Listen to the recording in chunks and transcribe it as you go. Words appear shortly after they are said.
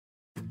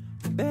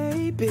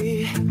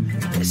Baby,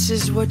 this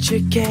is what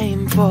you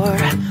came for.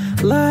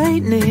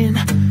 Lightning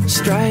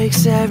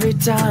strikes every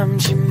time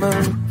she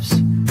moves,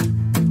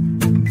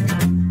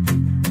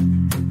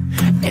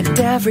 and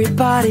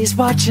everybody's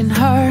watching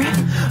her,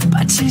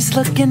 but she's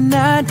looking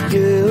at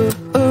you.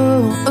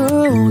 Ooh,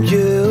 ooh,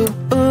 you,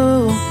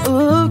 ooh,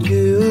 ooh,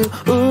 you,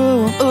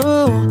 ooh,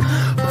 ooh.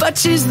 But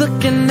she's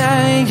looking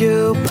at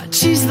you, but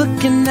she's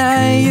looking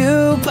at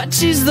you, but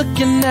she's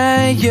looking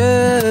at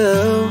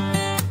you.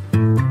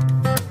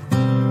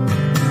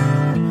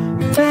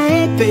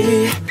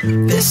 Baby,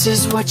 this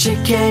is what you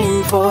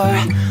came for.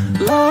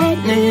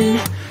 Lightning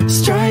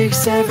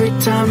strikes every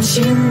time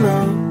she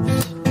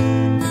moves,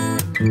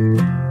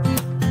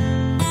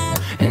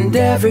 and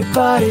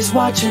everybody's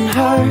watching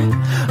her,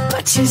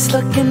 but she's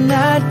looking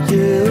at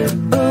you.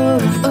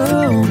 Ooh,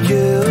 ooh,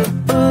 you,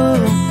 ooh,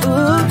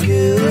 ooh,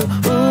 you,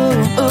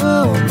 ooh,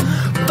 ooh.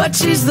 But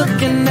she's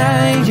looking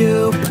at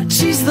you, but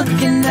she's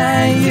looking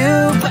at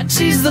you, but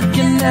she's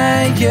looking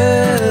at you.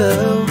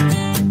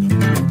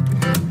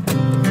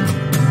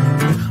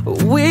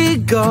 We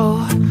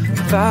go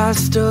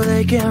faster,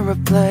 they can't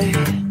replay.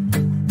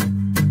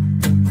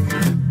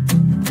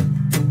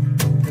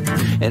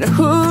 And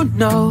who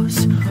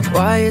knows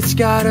why it's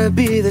gotta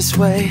be this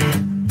way.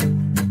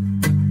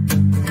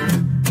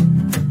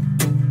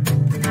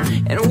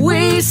 And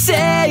we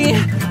say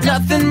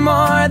nothing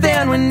more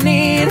than we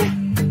need,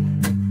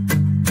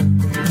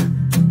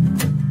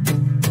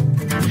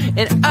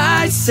 and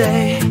I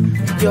say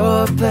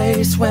your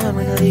place when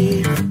we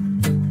leave.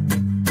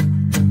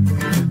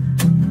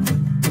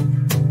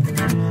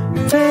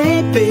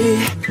 Baby,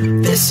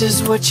 this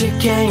is what you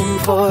came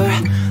for.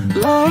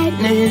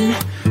 Lightning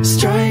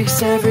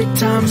strikes every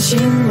time she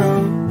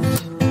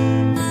moves,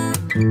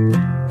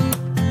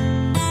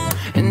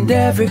 and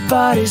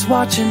everybody's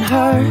watching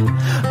her,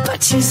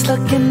 but she's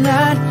looking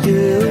at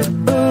you.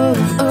 Ooh,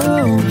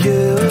 ooh,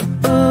 you,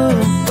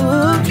 ooh,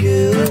 ooh,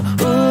 you,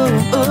 ooh,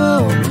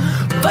 ooh.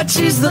 But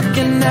she's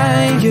looking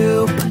at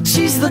you, but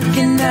she's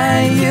looking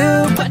at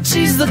you, but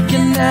she's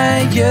looking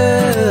at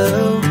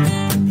you.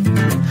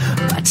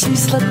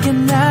 She's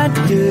looking at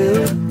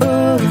you.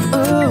 Ooh,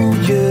 ooh,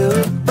 you,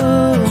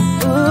 ooh,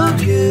 ooh,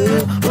 you,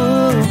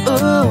 ooh,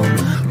 ooh.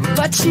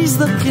 But she's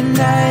looking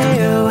at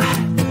you.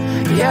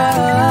 Yo,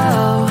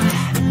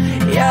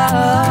 yo.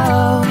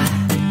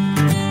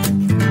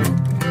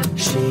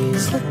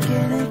 She's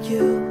looking at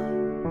you.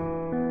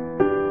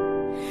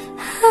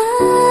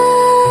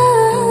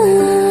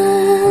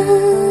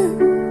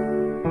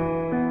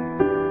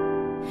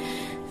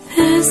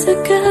 There's a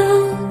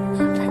girl,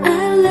 I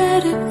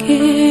let her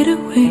get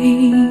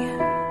away.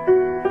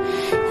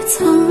 It's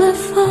all my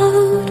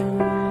fault,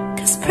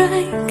 'cause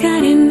pride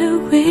got in the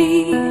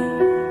way.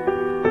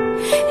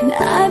 And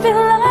I'd be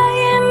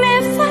lying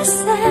if I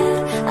said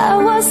I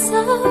was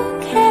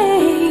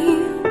okay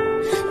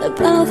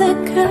about that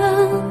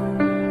girl,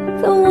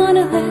 the one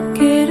I let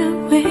get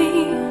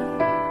away.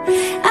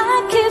 I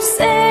keep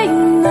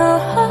saying no,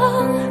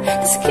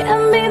 this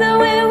can't be the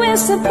way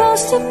we're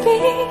supposed to be.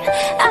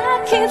 I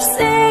keep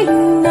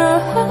saying no,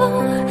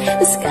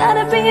 there's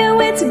gotta be a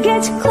way to get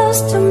you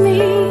close to me.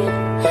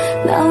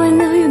 Now I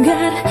know you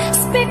gotta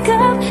speak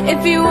up if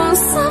you want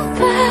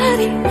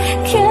somebody.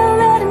 Can't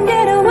let him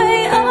get away,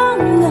 oh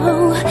no.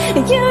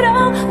 You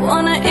don't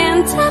wanna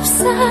end up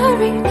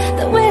sorry,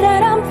 the way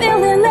that I'm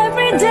feeling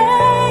every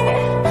day.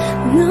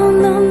 No,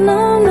 no,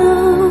 no, no.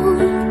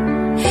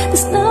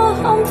 There's no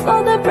home for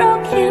the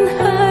broken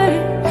heart.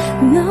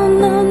 No,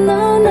 no,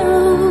 no, no.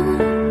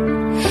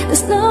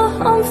 There's no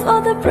home for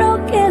the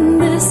broken.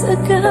 There's a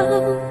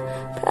girl,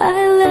 but I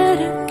let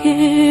her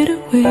get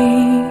away.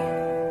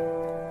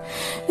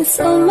 It's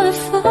all my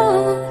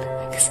fault,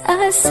 'cause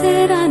I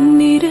said I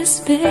needed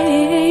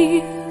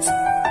space.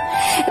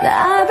 And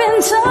I've been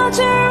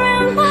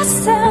torturing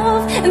myself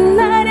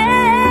night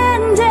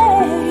and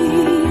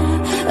day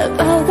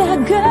about that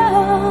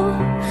girl,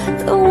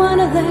 the one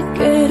I let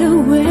get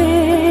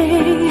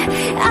away.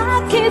 I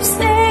keep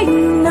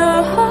saying no,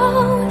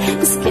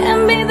 this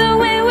can't be the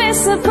way we're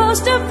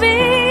supposed to be.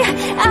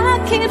 I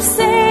keep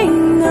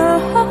saying no,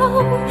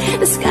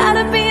 there's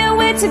gotta be a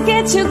way to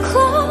get you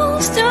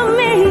close to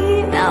me.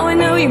 Now I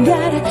know you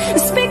gotta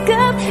speak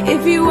up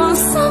if you want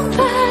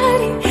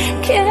somebody.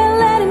 Can't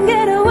let him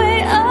get away,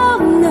 oh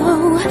no.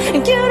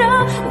 You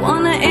don't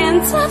wanna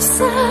end up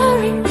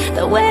sorry,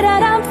 the way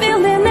that I'm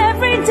feeling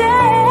every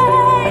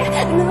day.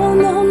 No,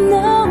 no,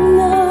 no,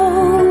 no.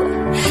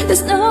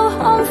 There's no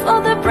home for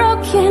the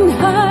broken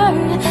heart.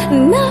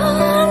 No,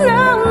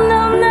 no,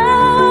 no, no.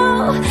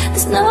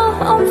 There's no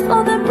home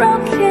for the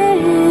broken.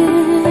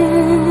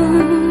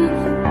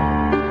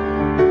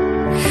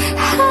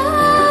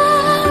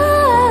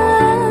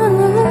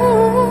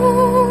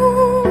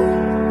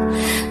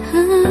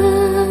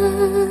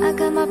 I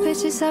got my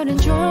bitches out in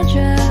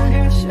Georgia,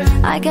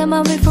 I got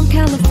my weed from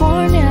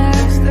California.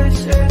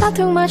 I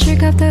took my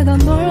chick up to the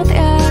north,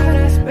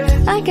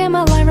 yeah. I get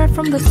my light right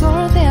from the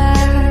source, yeah.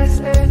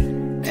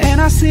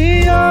 And I see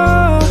you,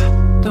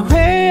 the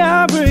way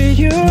I breathe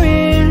you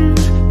in.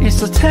 It's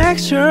the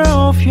texture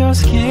of your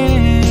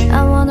skin.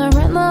 I wanna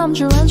wrap my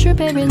arms around you,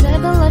 baby,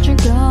 never let you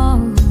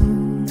go.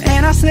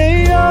 And I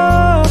say,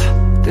 oh,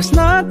 there's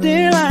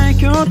nothing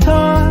like your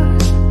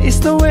touch. It's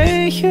the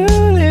way you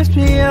lift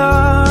me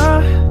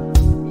up.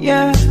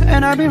 Yeah,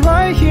 and I'll be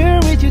right here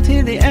with you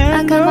till the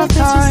end of time. I got my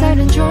place out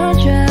in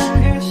Georgia.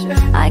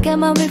 I got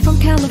my weed from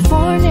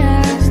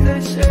California.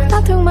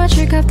 I took my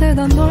chick up to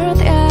the north,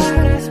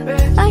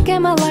 yeah. I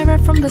get my light right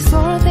from the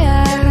source,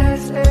 yeah.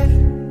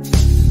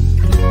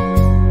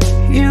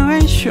 You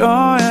ain't sure,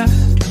 yeah,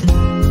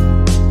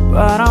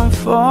 but I'm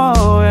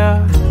for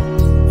ya.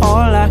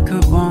 All I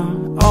could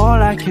want,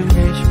 all I can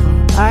reach for.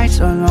 Nights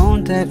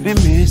alone that we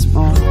miss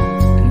more,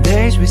 and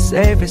days we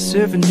save as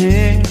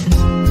souvenirs.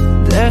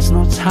 There's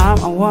no time,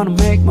 I wanna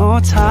make more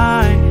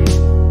time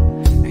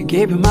and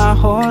give you my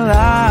whole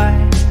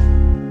life.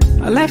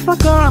 I left my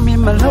car, I'm in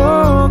my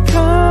local.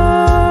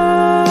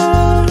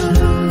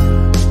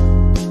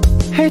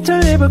 Hate to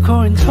live a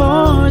cold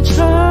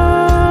torture.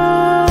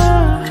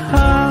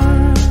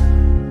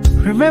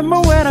 Remember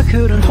when I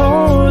couldn't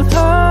hold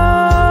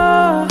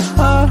her.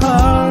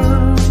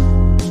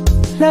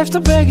 Left the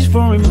baggage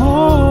for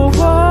removal.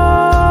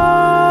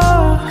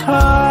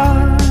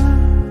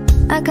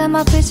 I got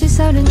my bitches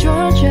out in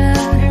Georgia.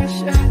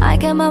 I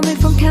got my weed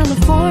from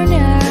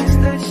California.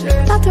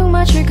 I took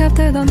my chick up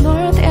to the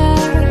north, yeah.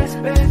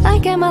 I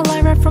get my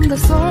light right from the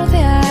source,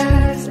 yeah.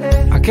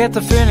 I get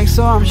the feeling,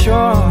 so I'm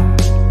sure.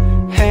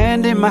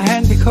 Hand in my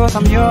hand because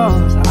I'm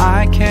yours.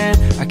 I can't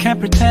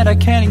pretend, I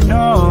can't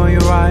ignore you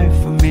right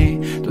for me.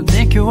 Don't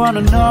think you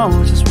wanna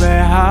know just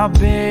where I've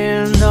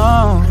been,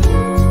 no.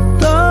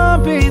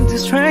 Don't be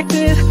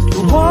distracted.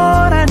 The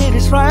what I need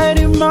is right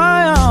in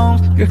my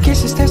arms. Your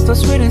kisses taste so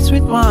sweet and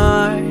sweet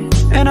wine.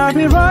 And I'll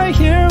be right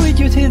here with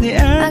you till the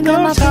end of time.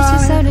 I got my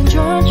places out in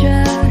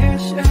Georgia.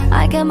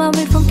 I got my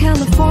weed from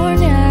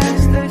California.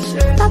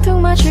 I took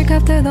my chick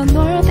up to the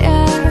north,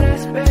 yeah.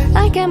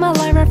 I get my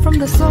light right from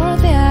the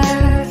source, yeah.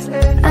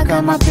 I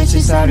got my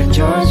bitches out in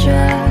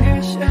Georgia.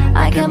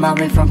 I got my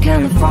weed from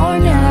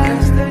California.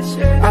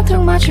 I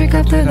took my chick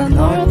up to the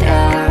north,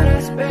 yeah.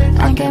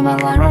 I get my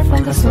light right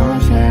from the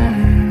source, yeah.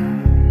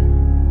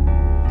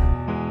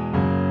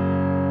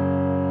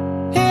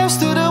 Here's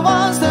to the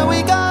ones that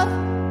we got.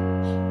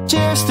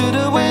 Cheers to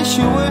the wish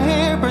you were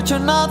here, but you're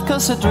not.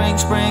 Cause the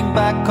drinks bring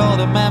back all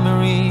the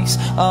memories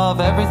of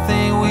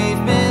everything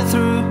we've been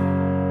through.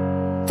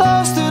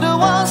 Toast to the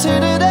ones here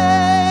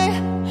today.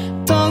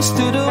 Toast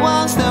to the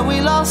ones that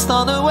we lost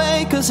on the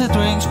way. Cause the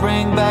drinks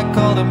bring back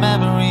all the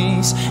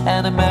memories,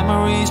 and the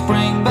memories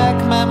bring back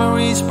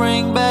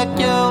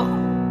you.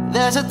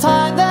 There's a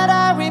time that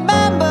I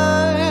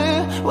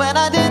remember when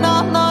I did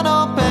not know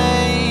no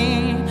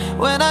pain,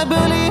 when I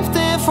believed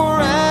in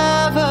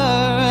forever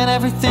and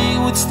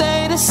everything would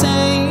stay the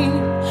same.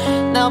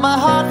 Now my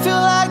heart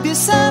feels like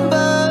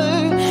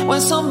December when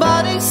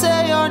somebody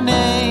say your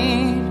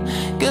name.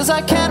 Cause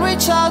I can't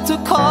reach out to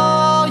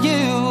call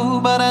you,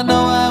 but I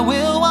know I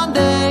will one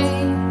day,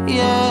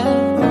 yeah.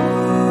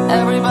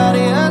 Everybody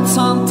hurts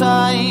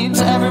sometimes,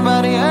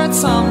 everybody hurts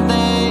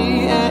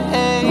someday,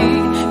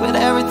 but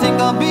everything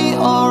gonna be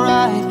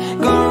alright.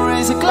 Gonna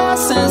raise a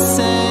glass and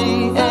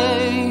say,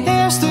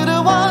 here's to the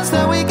ones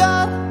that we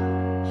got.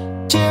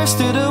 Cheers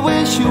to the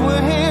wish you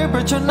were here,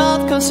 but you're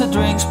not. Cause the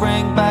drinks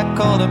bring back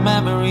all the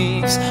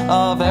memories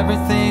of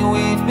everything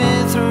we've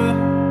been through.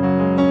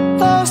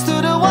 Toast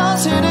to the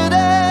ones here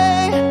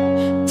today.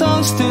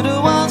 Toast to the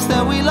ones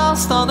that we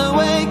lost on the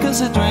way. Cause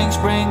the drinks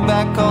bring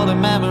back all the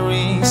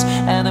memories,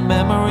 and the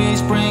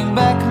memories bring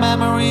back you.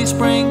 Memories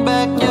bring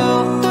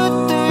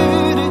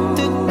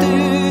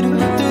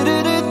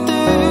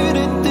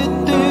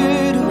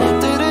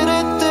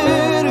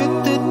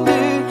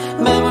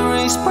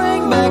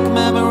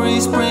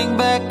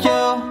back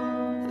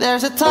you.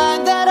 There's a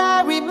time that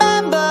I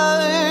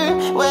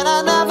remember when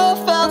I never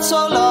felt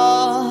so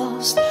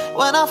lost,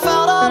 when I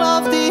felt all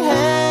of the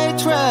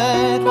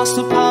hatred was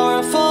too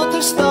powerful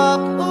to stop.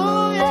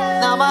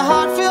 Now my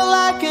heart feels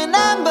like an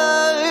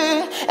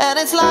ember, and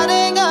it's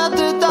lighting up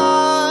the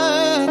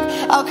dark.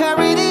 I'll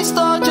carry these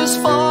torches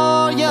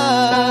for you,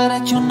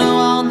 that you know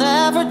I'll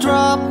never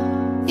drop.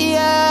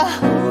 Yeah.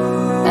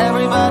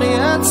 Everybody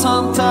hurts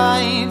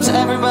sometimes,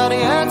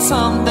 everybody hurts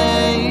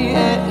someday,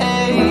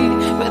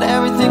 but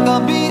everything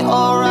gonna be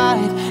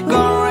alright.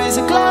 Gonna raise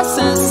a glass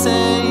and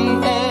say,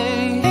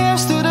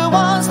 here's to the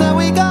ones that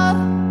we got.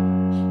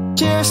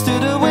 Cheers to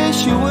the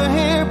wish you were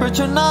here, but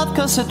you're not.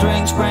 Cause the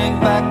drinks bring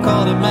back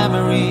all the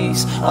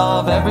memories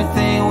of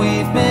everything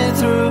we've been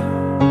through.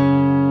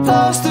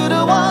 Toast to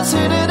the ones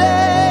here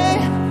today.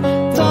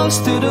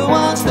 Toast to the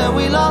ones that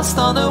we lost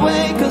on the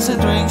way. Cause the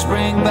drinks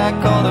bring back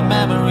all the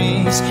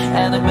memories,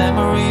 and the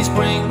memories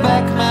bring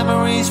back you.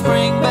 Memories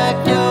bring back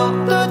you.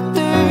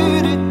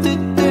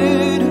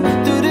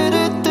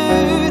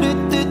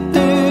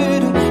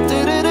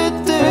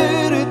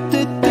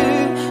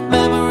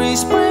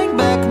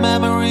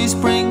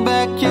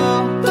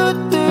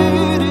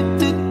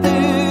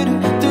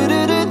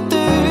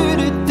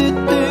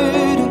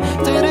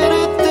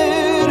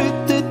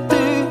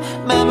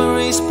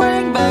 Memories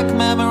bring back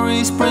memories.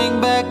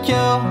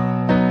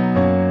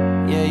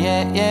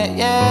 yeah, yeah,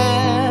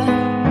 yeah.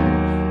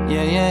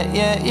 Yeah, yeah,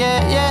 yeah,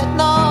 yeah, yeah,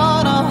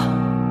 no, no.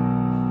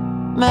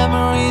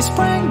 Memories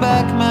bring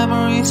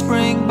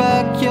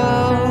back yo.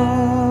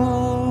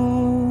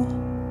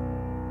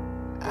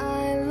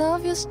 I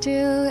love you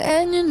still,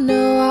 and you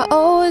know I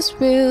always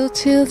will.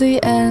 Till the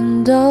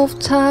end of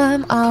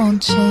time, I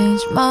won't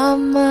change my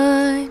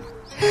mind.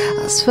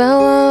 I swear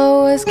I'll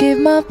always give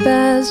my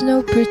best,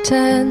 no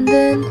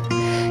pretending.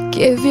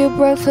 Give you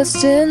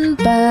breakfast in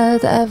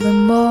bed every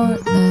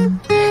morning.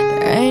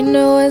 There ain't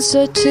no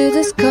answer to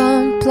this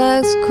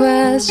complex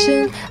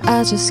question.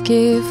 I just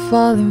keep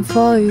falling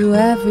for you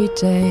every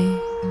day.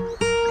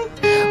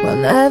 Will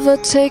never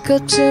take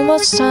up too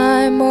much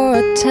time or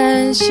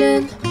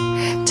attention.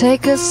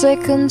 Take a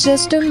second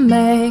just to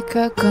make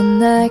a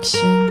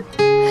connection.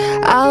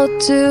 I'll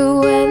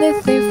do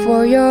anything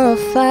for your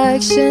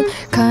affection.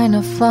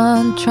 Kinda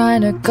fun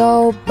trying to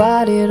go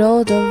about it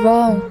all the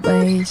wrong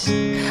ways.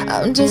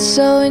 I'm just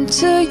so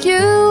into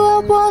you, I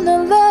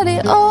wanna let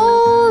it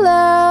all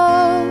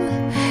out.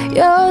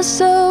 You're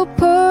so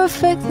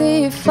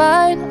perfectly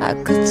fine. I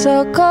could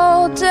talk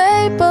all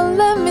day, but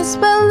let me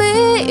spell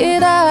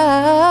it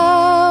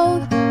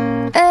out.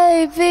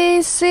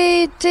 ABCDEFGH.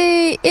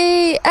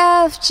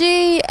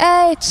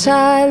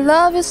 I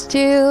love you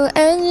still,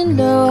 and you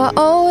know I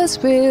always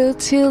will.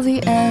 Till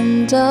the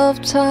end of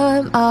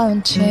time, I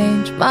won't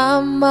change my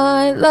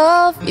mind.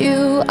 Love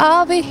you,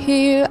 I'll be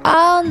here,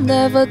 I'll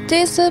never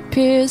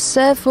disappear.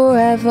 Said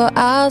forever,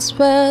 I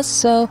swear,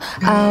 so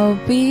I'll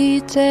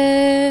be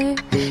there.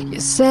 You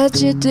said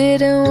you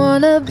didn't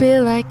wanna be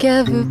like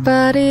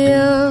everybody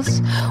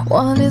else.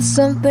 Wanted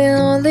something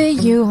only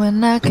you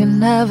and I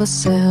can have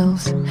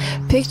ourselves.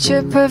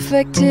 Picture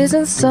perfect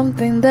isn't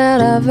something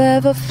that I've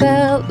ever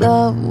felt.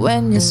 Love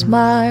when you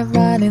smile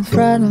right in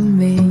front of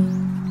me.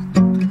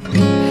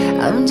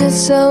 I'm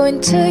just so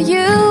into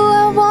you,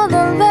 I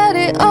wanna let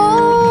it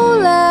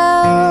all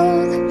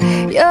out.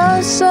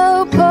 You're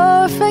so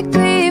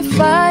perfectly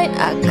fine.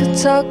 I could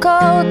talk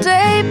all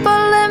day,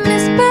 but let me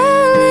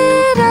spell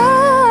it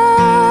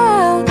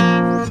out.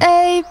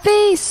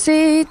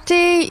 ABCDEFGH.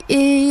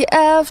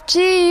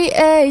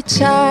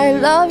 I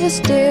love you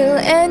still,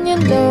 and you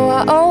know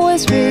I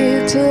always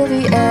will. Till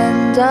the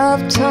end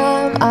of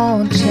time, I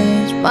won't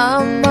change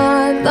my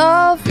mind.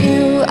 Love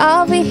you,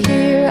 I'll be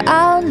here,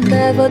 I'll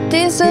never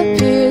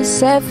disappear.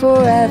 Said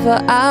forever,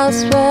 I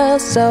swear,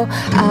 so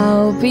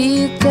I'll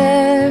be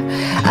there.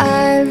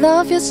 I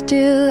love you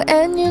still,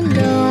 and you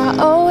know I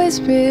always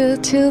will.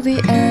 Till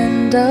the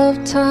end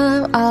of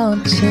time, I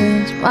won't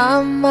change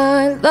my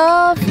mind.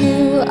 Love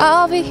you,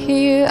 I'll be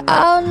here,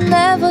 I'll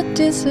never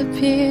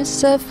disappear.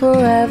 Said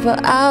forever,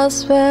 I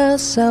swear,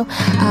 so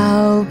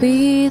I'll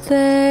be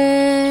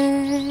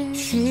there.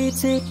 She'd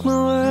take my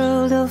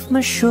world off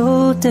my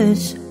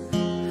shoulders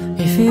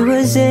if it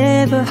was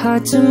ever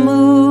hard to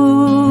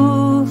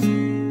move.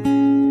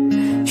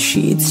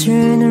 She'd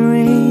turn the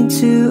rain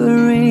to a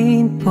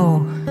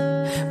rainbow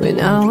when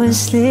I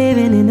was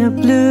living in the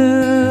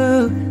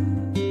blue.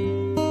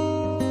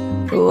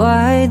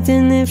 Why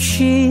then, if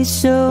she's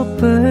so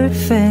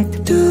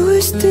perfect, do I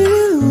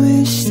still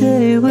wish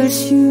that it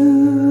was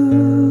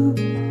you?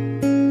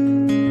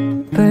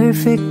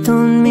 Perfect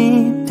don't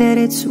mean that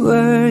it's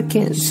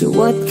working, so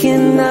what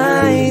can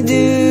I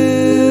do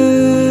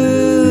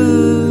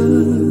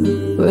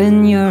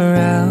when you're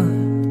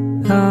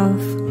out of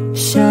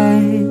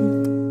sight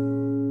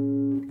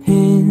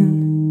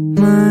in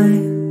my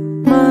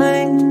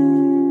mind?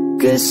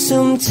 'Cause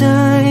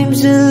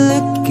sometimes I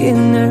look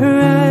in her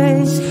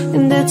eyes,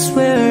 and that's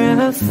where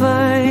I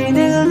find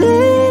a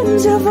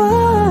glimpse of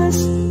us.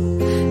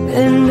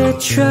 And I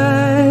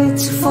try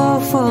to fall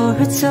for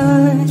her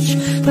touch,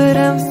 but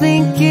I'm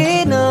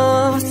thinking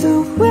of the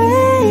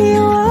way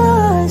it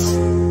was.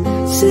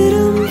 Said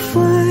I'm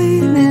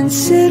fine and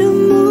said I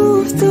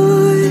moved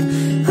on.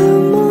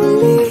 I'm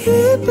only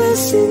here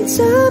passing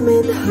time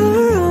in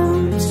her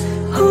arms,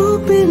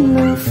 hoping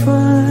I'll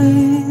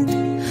find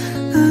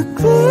a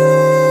glimpse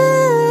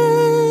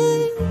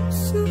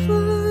of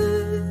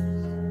us.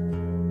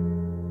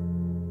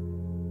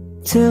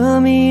 Tell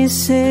me you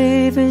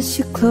save us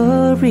your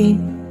glory.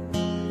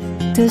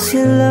 Does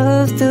you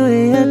love the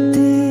way I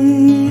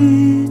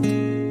did?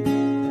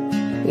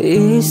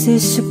 Is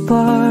this a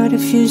part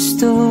of your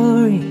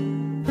story,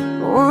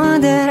 one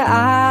that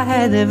I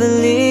had never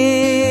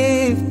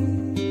lived?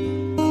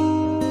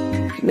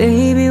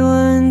 Maybe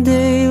one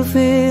day you'll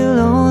feel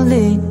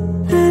lonely,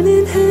 and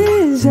in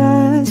his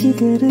eyes you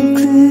get a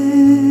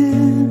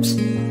glimpse.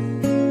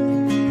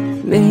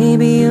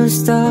 Maybe you'll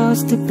start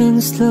slipping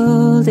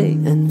slowly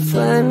and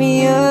find me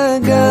a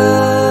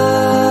guy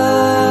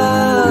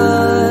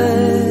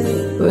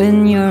when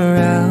you're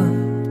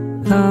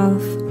out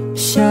of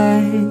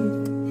sight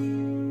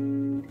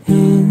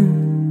in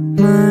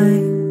my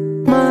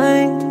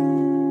mind.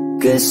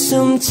 'Cause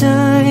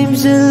sometimes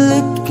I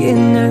look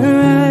in her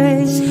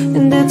eyes,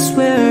 and that's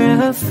where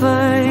I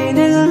find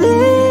a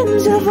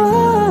glimpse of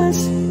us.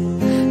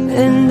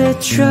 And I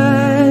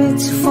try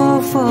to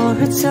fall for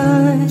her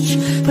touch,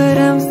 but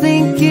I'm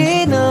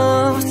thinking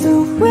of the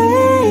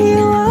way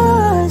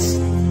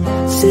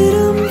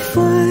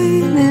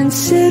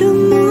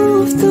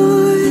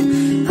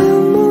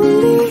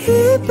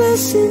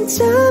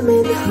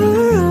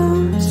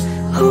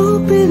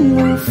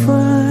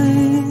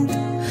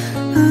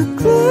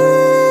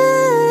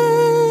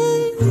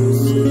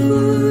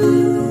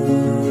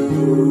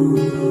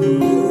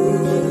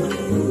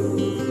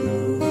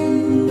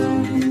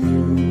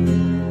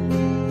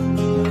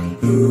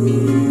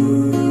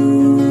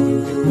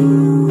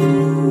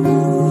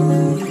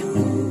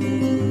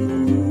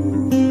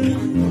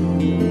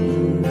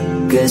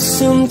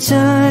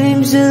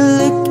sometimes I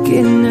look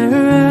in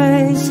her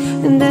eyes,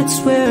 and that's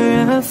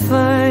where I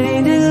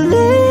find a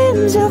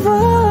glimpse of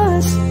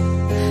us.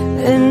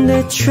 And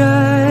I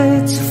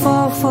try to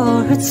fall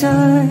for her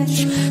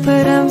touch,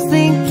 but I'm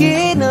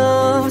thinking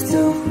of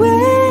the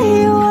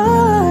way it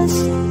was.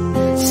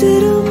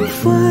 Said I'm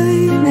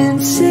fine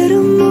and said I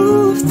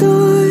moved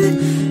on.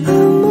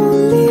 I'm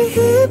only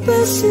here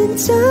passing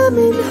time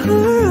in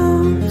her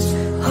arms,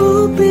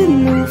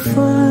 hoping I'll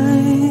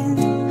find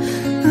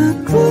a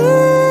glimpse.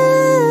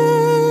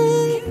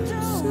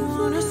 Don't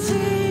wanna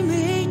see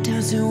me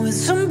dancing with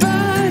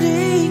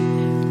somebody.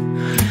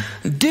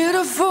 Did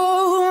a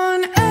full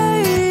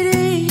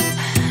 180,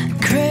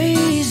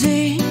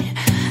 crazy,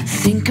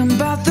 thinking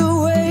about the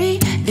way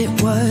it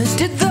was.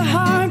 Did the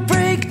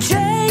heartbreak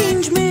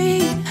change me?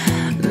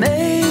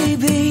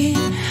 Maybe,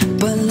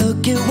 but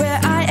look at where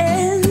I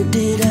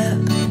ended up.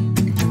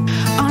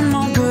 I'm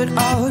not good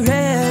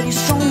already,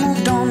 so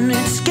moved on,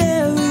 it's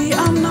scary.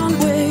 I'm not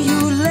where you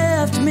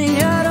left me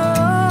at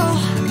all.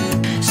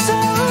 So,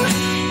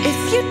 if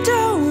you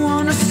don't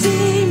wanna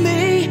see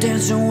me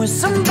dancing with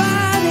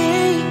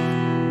somebody,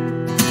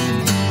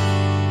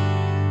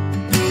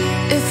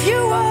 if you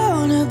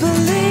wanna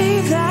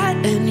believe that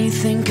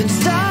anything can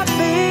stop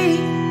me,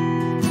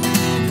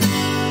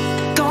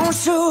 don't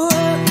show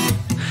up,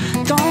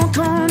 don't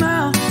come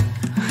out,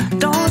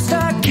 don't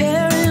start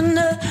caring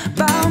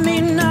about me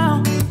now.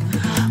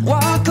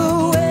 Walk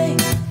away,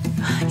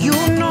 you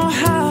know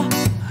how.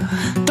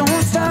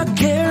 Don't start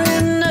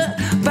caring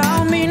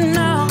about me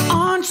now.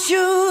 Aren't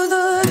you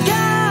the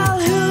gal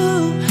who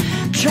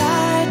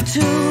tried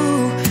to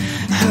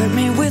hurt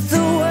me with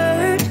the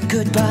word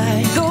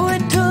goodbye? Though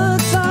it took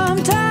some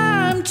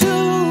time to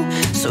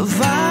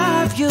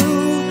survive you,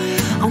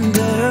 I'm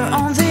better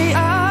on the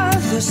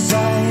other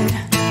side.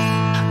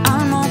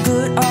 I'm all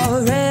good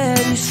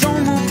already, so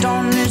moved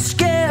on, it's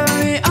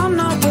scary. I'm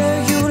not where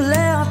you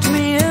left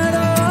me at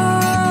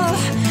all.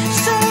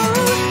 So,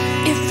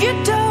 if you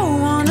don't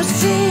wanna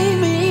see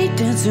me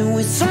dancing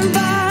with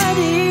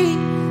somebody,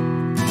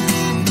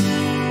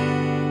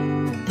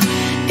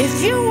 if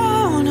you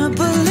wanna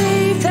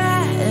believe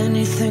that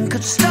anything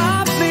could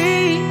stop me,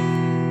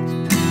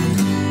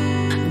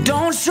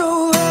 don't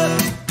show up,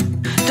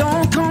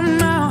 don't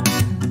come out,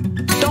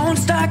 don't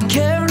start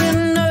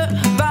caring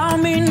about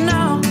me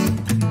now.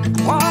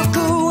 Walk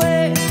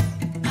away,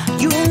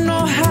 you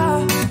know how.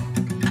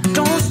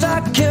 Don't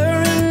start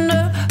caring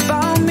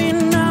about me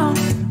now.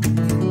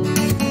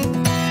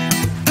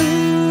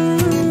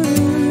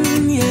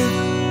 Yeah.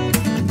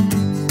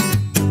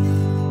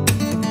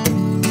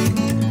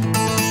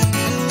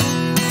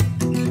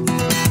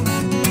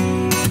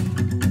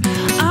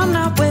 I'm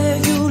not where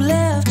you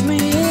left me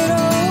at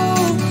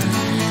all.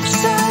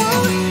 So,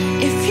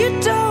 if you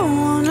don't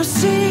wanna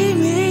see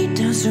me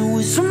dancing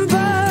with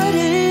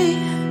somebody,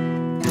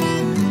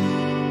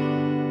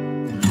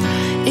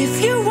 if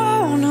you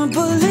wanna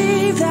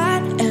believe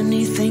that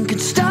anything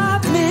could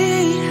stop me,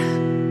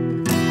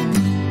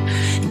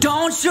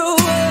 don't show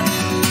up,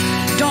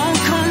 don't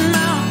come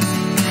out,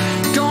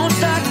 don't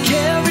start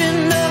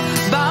caring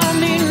about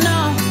me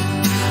now.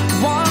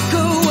 Walk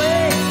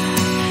away,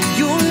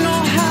 you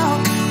know how.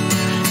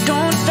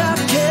 Don't stop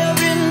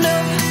caring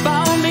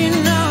about me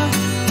now.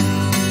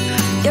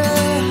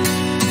 Yeah.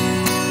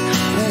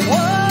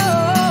 Whoa,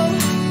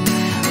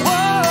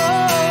 whoa.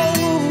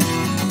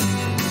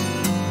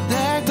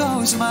 There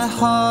goes my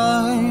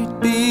heart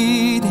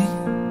beating,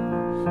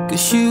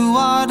 'cause you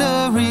are the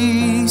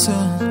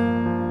reason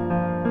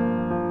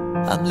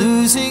I'm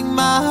losing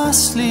my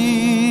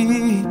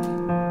sleep.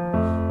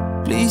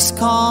 Please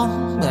come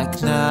back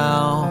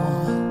now.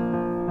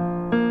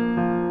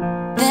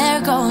 There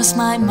goes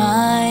my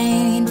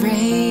mind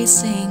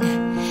racing,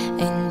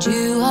 and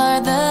you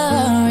are the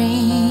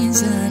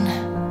reason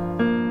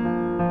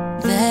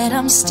that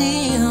I'm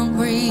still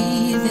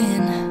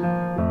breathing.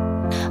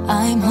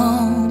 I'm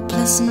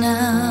hopeless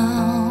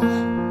now.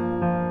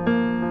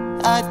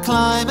 I'd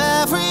climb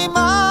every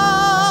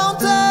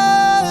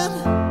mountain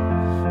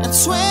and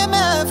swim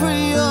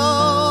every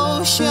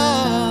ocean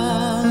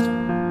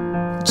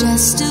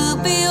Just to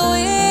be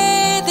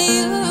with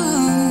you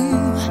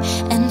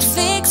and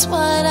fix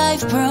what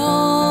I've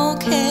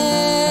broken.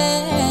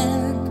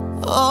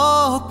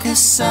 Oh,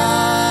 'cause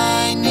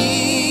I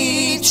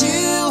need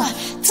you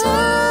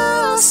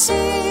to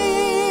see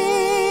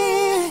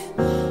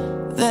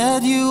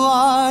that you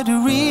are the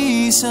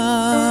reason.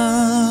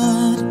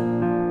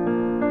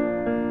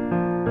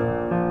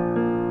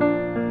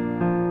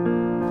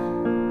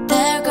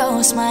 There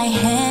goes my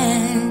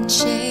hand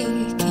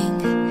shaking,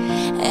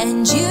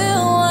 and you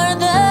are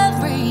the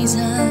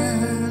reason.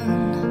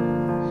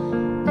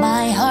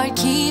 My heart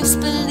keeps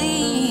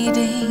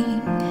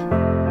bleeding.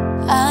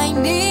 I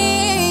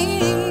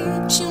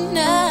need you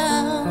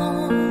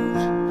now.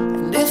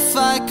 And if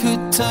I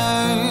could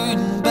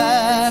turn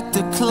back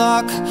the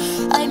clock,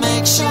 I'd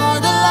make sure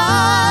the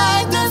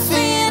light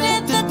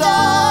defeated the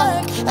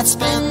dark. I'd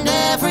spend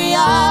every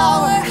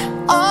hour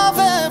of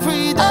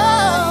every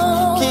day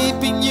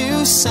keeping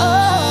you safe.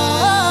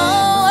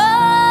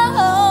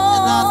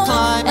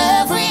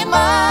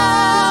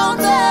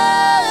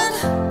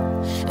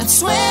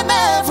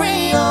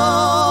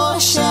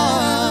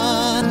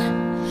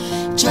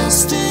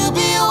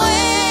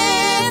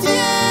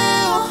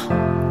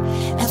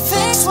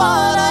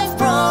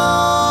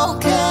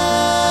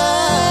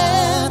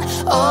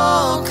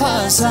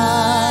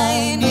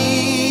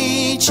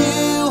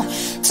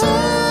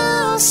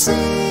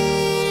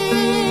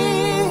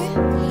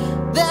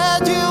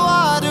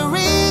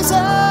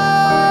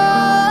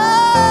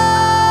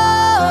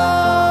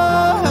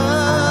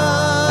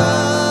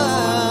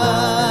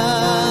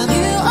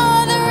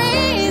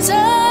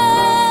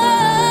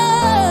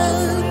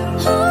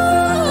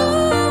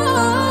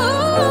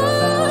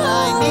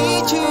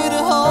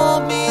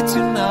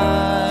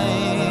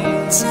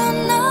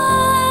 tonight.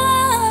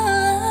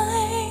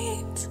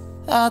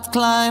 I'd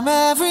climb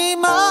every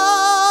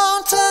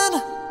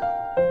mountain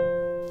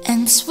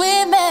And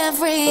swim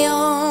every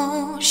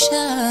ocean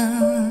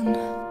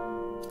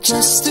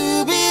just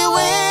to be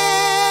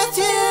with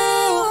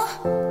you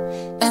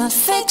and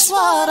fix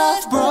what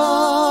I've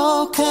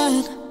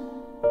broken.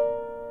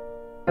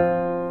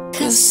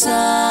 'Cause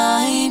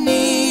I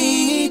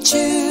need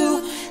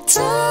you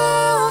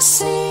to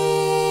see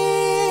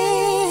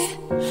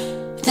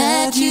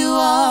that you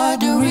are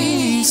the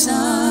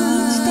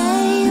reason.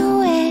 Stay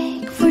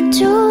awake for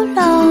too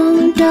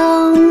long,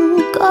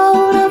 don't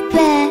go to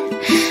bed.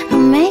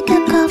 I'll make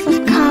a cup of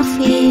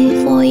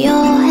coffee for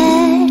your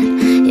head.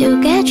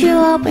 It'll get you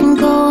up and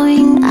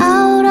going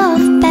out of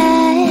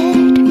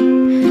bed.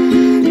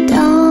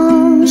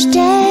 Don't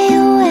stay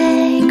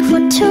awake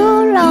for too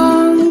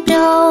long,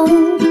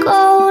 don't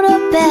go to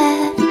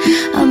bed.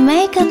 I'll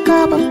make a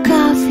cup of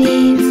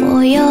coffee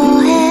for your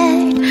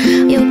head.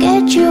 It'll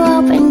get you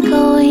up and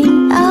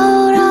going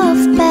out of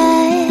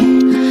bed.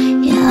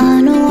 Yeah,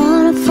 I don't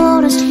wanna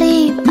fall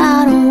asleep, I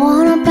don't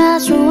wanna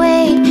pass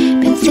away.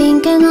 Been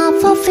thinking of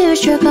our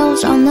future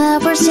goals, I'll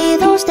never see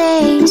those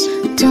days.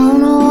 Don't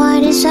know why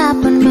this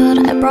happened, but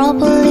I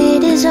probably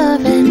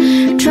deserve it.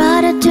 Try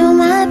to do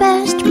my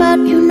best, but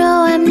you know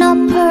I'm not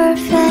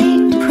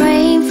perfect.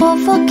 Praying for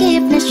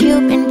forgiveness,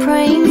 you've been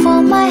praying for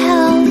my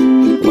health.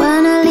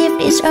 When I leave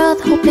this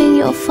earth, hoping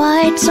you'll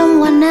find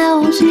someone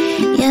else.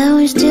 Yeah,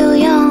 we're still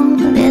young,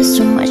 there's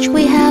so much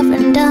we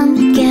haven't done.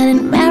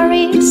 Getting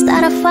married,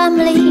 start a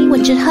family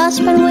with your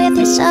husband, with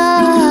your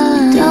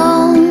son.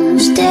 Don't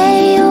stay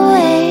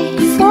awake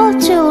for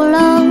too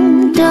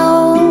long,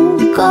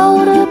 don't go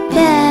to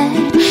bed.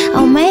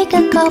 I'll make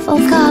a cup of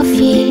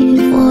coffee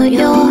for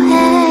your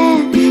head.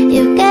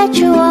 It'll get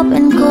you up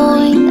and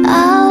going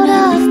out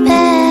of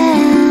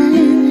bed.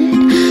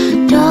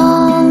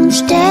 Don't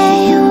stay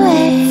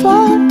awake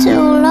for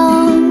too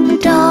long,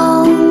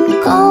 don't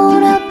go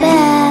to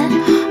bed.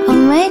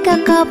 I'll make a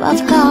cup of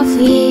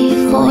coffee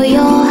for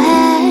your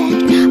head.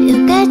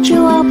 It'll get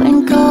you up and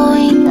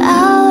going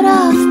out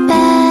of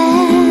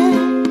bed.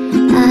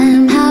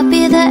 I'm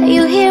happy that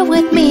you're here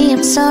with me,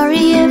 I'm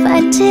sorry if I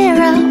tear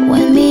up.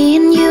 When me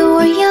and you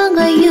were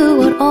younger, you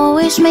would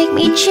always make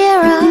me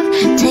cheer up.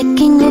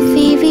 Taking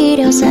goofy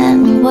videos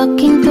and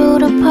walking through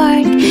the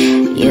park.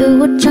 You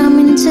would jump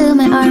into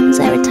my arms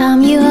every time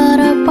you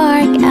heard a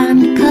bark. And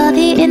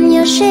cuddly in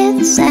your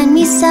sheets, sang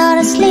me sound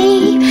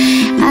asleep.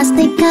 I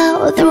sneak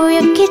out through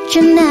your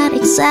kitchen at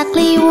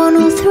exactly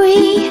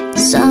 1:03.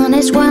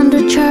 Sundays went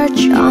to church,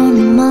 on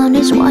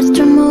Mondays watched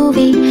a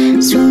movie.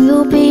 Soon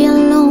you'll be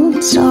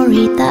alone,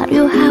 sorry that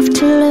you have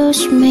to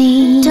lose me.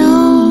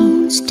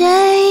 Don't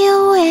stay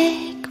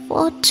awake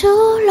for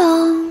too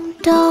long,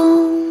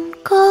 don't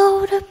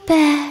go to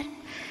bed.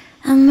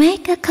 I'll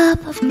make a cup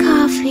of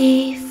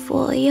coffee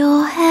for your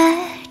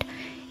head.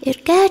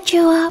 It'll get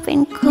you up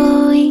and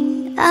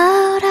going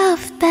out of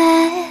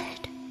bed.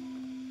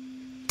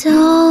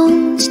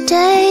 Don't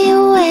stay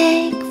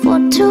awake for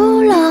too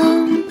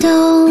long,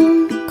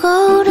 don't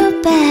go to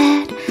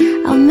bed.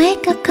 I'll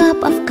make a cup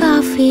of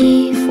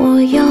coffee for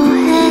your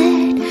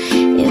head.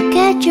 It'll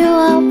get you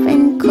up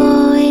and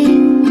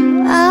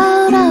going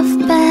out of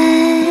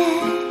bed.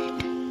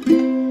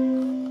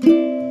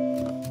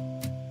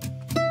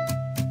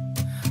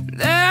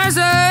 There's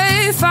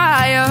a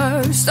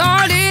fire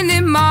starting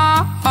in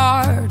my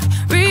heart,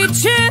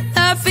 reaching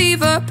a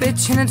fever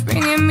pitch and it's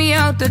bringing me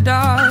out the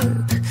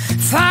dark.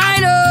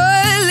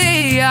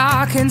 Finally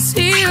I can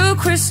see you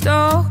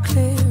crystal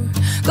clear.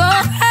 Go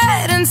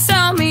ahead and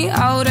sell me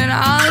out and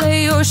I'll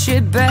lay your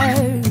shit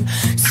bare.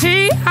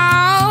 See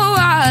how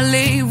I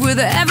leave with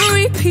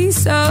every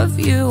piece of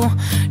you.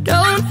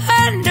 Don't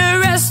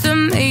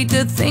underestimate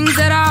the things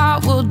that I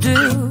will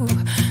do.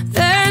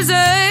 There's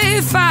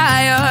a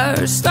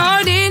fire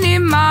starting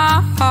in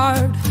my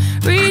heart,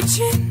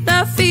 reaching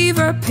a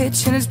fever pitch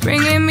and it's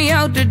bringing me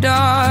out the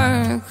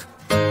dark.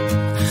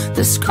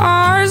 The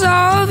scars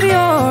of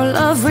your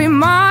love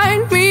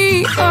remind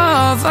me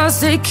of us.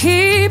 They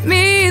keep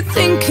me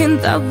thinking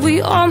that we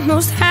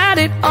almost had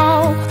it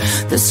all.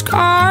 The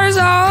scars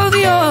of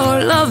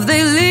your love,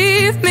 they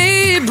leave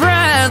me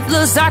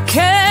breathless. I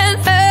can't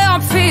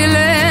help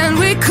feeling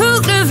we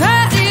could have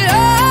had it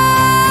all.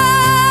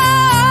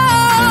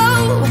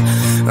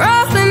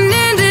 Rolling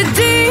in the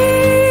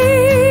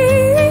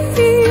deep,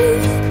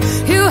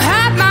 you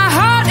had my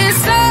heart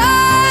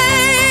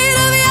inside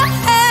of your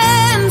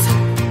hands,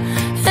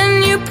 and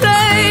you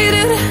played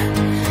it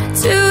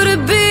to the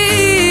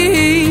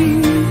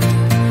beat.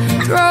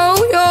 Throw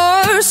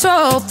your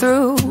soul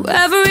through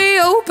every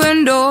open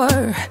door,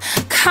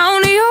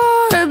 count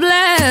your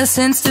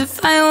blessings to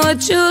find what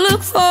you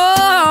look for.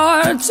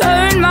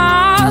 Turn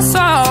my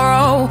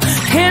sorrow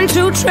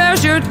into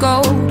treasured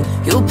gold.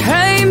 You'll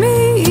pay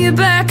me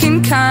back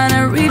in kind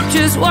and reap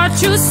just what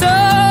you sow.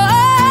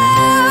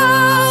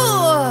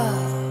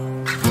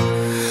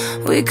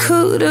 We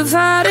could have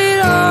had it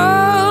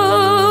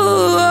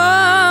all.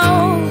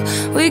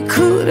 We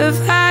could have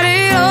had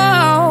it all.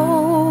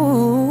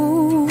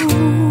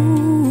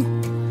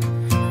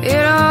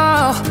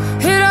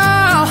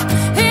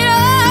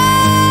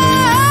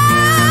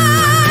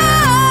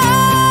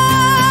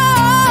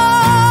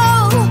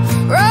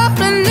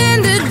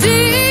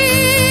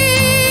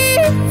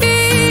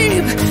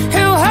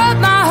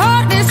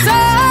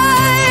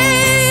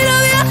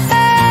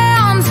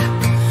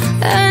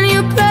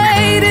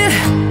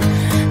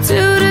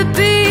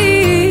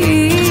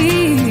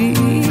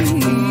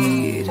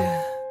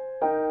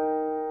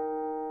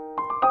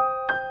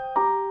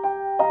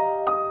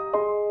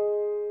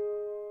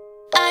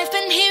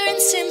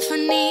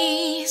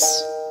 symphonies.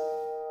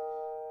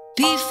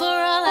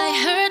 Before all I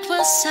heard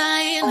was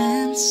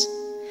silence,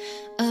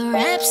 a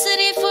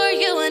rhapsody for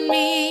you and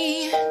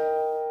me.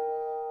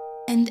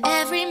 And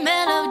every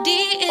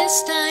melody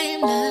is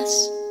timeless.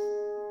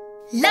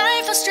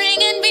 Life was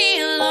stringing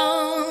me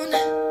alone.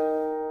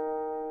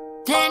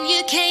 Then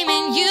you came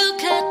and you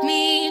cut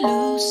me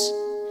loose.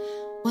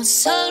 Was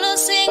solo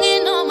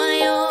singing on my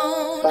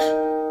own.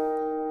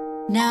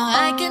 Now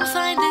I can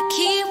find the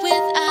key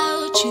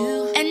without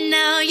you. And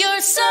now your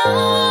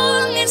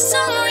song is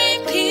on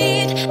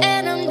repeat,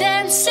 and I'm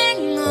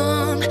dancing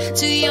on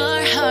to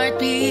your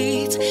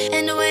heartbeat.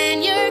 And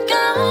when you're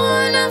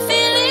gone, I'm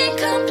feeling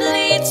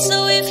complete.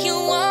 So if you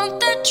want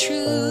the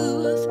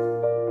truth,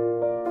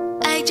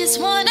 I just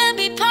wanna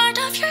be part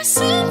of your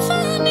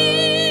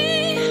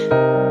symphony.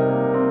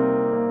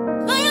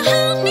 Will you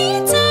hold me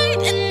tight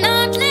and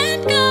not let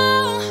go?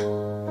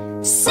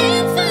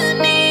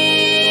 Symphony,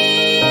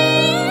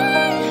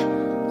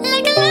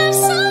 like a love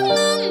song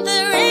on the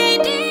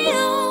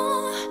radio.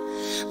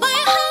 Will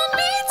you hold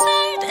me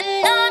tight and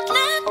not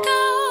let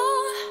go?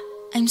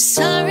 I'm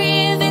sorry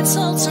if it's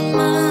all too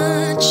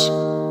much.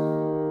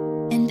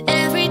 And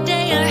every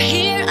day I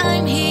hear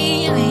I'm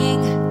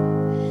healing,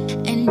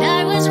 and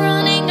I was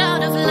running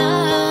out of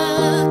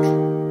luck.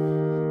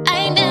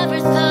 I never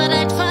thought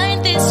I'd find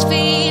this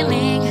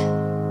feeling,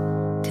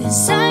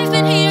 'cause I've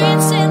been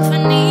hearing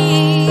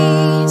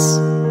symphonies.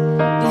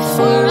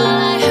 Before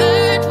all I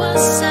heard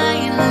was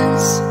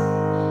silence,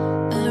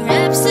 a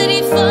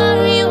rhapsody for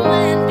you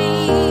and me.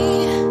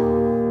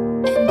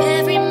 And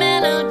every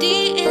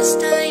melody is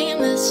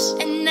timeless.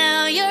 And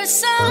now your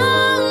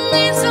song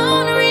is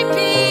on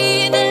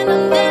repeat, and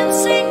I'm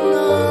dancing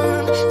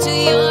on to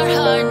your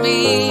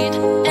heartbeat.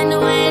 And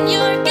when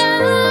you're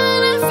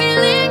gone, I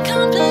feel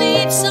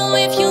incomplete. So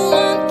if you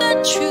want the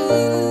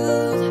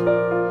truth,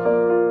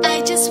 I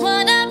just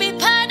wanna be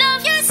part of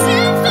your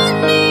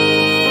symphony.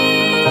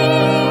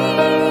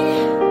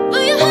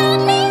 Will you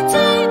hold me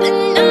tight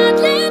and not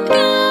let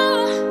go?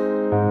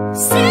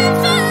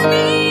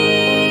 Symphony,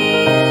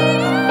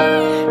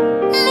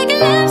 like a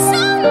love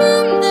song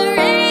on the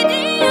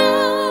radio.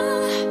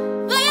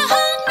 Will you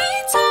hold me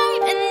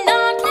tight and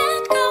not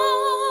let go?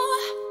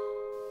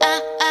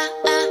 Ah, ah,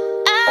 ah,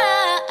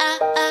 ah, ah,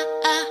 ah,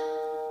 ah.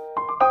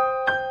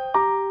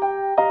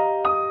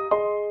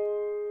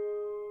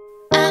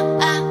 Ah,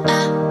 ah,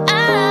 ah,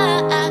 ah,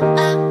 ah,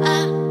 ah,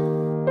 ah.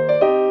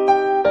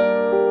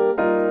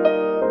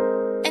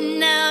 And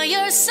now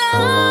your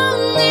song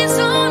is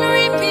on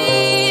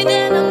repeat,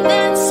 and I'm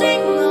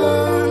dancing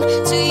on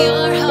to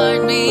your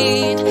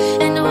heartbeat.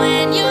 And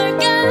when you're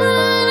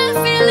gone, I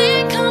feel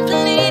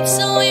incomplete.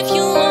 So if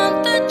you want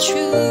the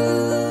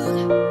truth,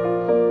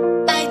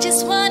 I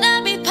just wanna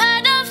be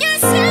part of your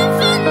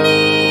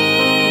symphony.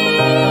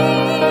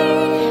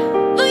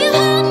 Will you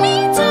hold me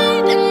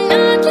tight and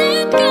not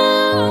let go?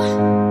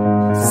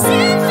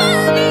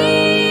 Symphony,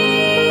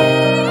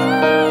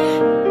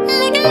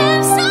 like a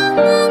love song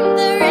on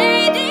the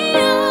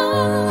radio.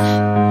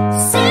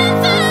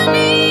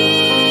 Symphony,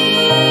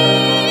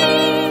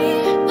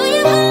 will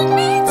you hold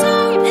me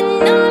tight and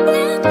not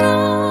let go?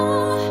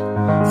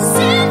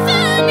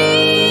 Symphony,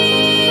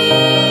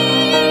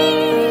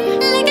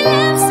 like a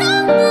love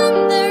song on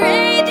the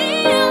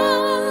radio.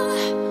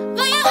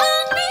 Will you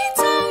hold me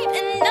tight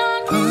and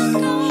not let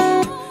go?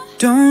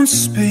 Don't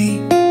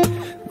speak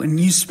when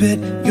you spit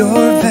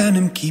your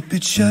venom, keep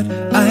it shut.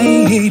 I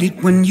hate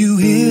it when you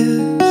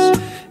hiss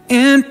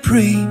and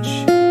preach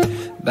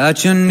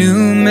about your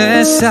new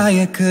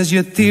messiah, 'cause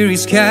your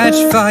theories catch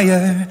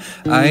fire.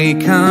 I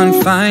can't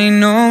find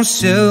no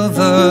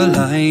silver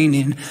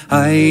lining.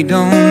 I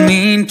don't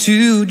mean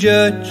to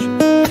judge,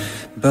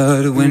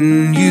 but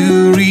when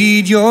you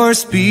read your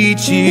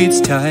speech, it's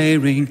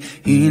tiring.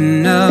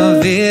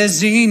 Enough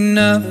is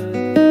enough.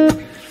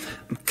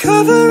 I'm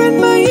covering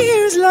my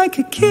ears like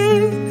a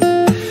kid.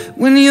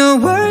 When your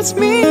words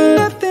mean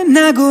nothing,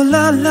 I go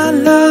la la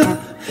la.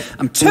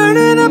 I'm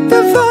turning up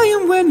the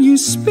volume when you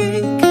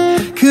speak,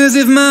 'cause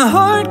if my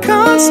heart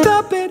can't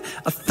stop it,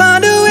 I'll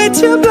find a way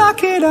to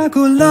block it. I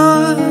go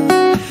la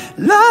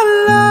la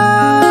la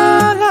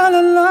la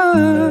la la.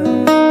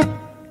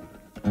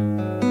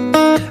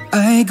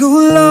 I go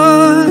la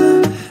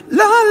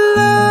la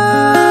la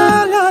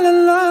la la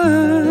la.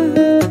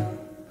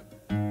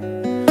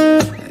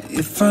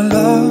 If our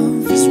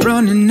love is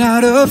running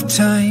out of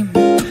time,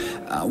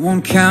 I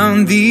won't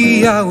count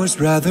the hours,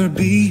 rather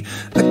be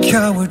a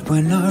coward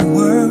when our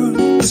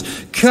worlds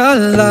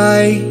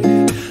collide.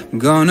 I'm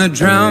gonna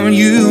drown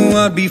you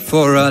out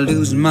before I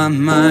lose my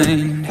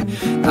mind.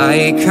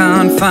 I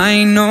can't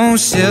find no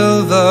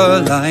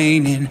silver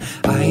lining.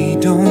 I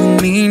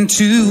don't mean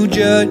to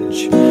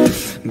judge,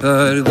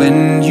 but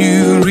when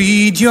you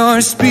read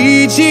your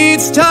speech,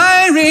 it's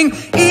tiring.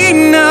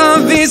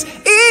 Enough is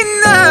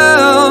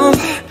enough.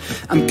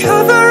 I'm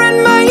covering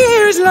my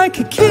ears like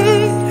a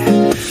kid.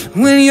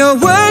 When your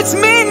words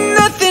mean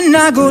nothing,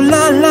 I go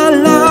la la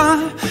la.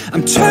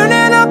 I'm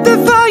turning up the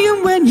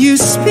volume when you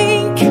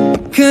speak,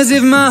 'cause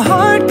if my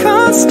heart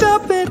can't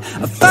stop it,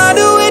 I'll find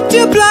a way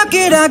to block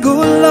it, I go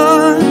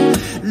la,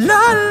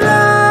 la,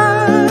 la,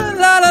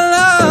 la, la,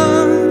 la.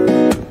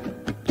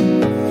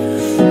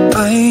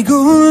 I go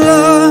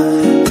la,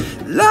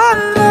 la,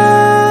 la,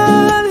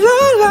 la,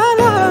 la,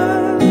 la.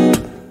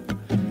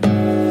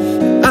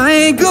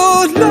 I go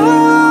la.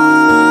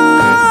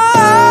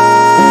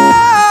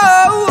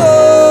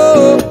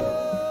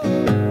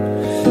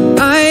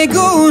 I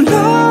go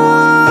la.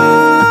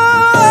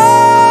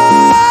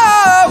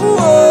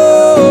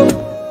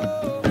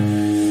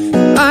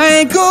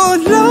 I go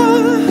la,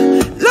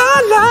 la,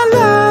 la,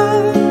 la,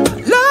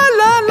 la,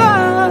 la, la.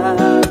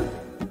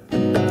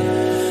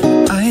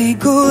 I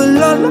go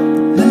la,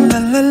 la, la,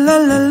 la, la,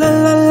 la, la,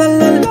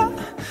 la,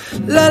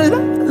 la, la,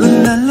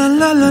 la, la,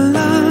 la, la,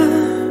 la.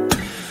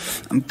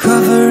 I'm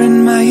covering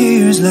my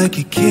ears like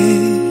a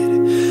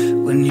kid.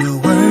 When your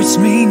words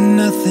mean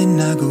nothing,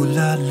 I go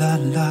la, la,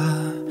 la.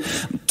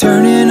 I'm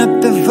turning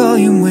up the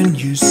volume when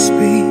you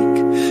speak,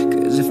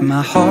 'cause if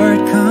my heart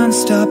can't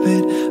stop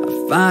it,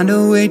 I'll find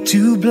a way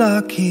to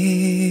block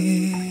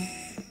it.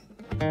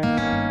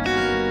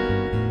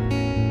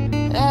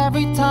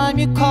 Every time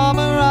you come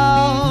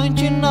around,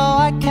 you know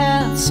I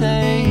can't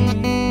say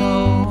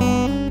no.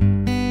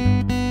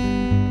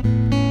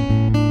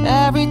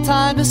 Every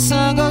time the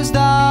sun goes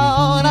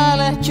down, I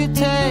let you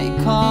take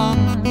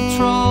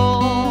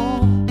control.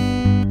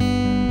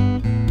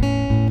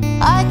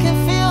 I can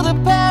feel the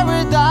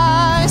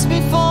paradise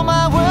before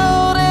my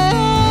world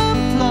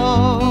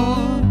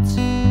implodes.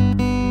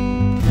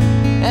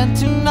 And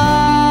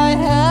tonight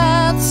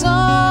had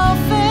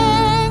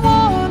something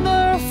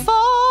wonderful.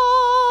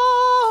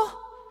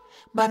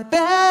 My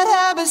bad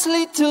habits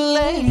lead to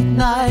late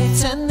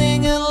nights,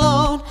 ending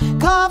alone.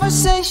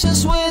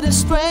 Conversations with a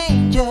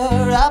stranger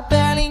I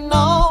barely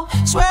know.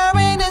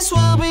 Swearing this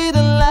will be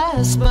the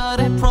last, but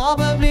it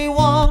probably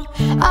won't.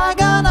 I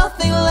got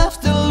nothing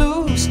left to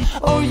lose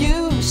or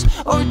use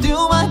or do.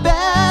 My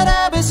bad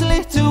habits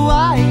lead to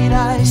wide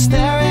eyes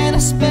stare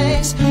into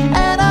space,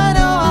 and I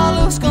know I'll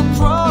lose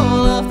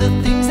control of the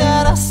things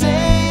that I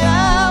say.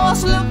 I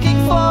was looking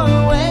for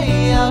a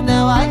way out,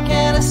 now I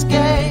can't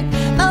escape.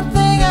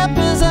 Nothing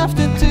happens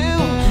after two.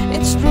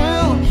 It's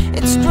true,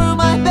 it's true.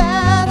 My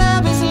bad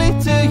habits lead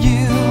to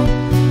you.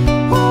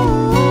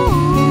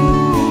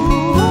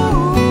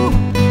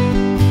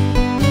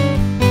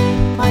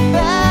 My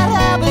bad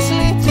habits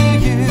lead to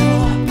you.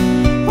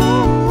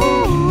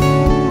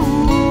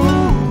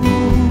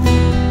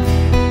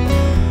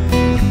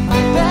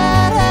 My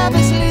bad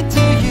habits lead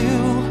to you.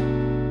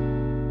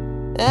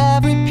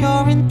 Every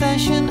pure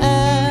intention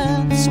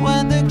ends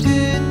when the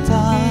good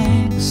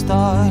times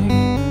start.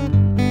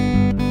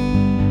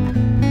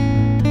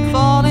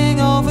 Falling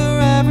over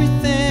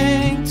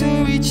everything to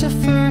reach a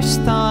first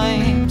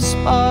time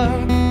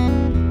spark.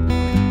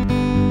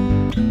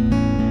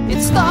 It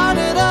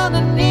started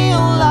under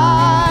neon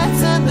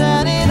lights and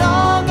then it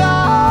all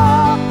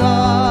got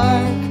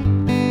dark.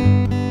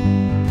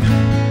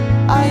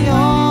 I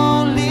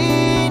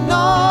only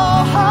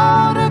know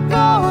how to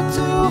go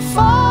too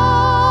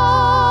far.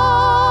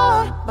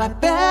 My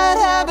bad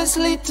habits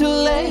lead to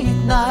late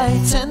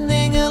nights,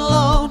 ending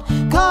alone.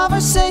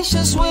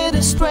 Conversations with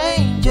a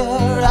stranger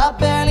I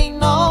barely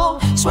know.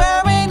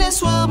 Swearing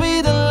this will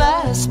be the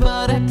last,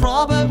 but it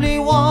probably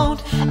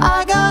won't.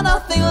 I got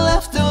nothing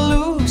left to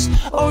lose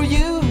or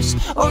use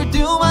or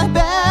do. My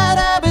bad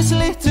habits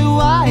lead to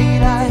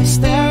wide eyes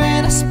stare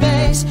into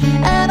space,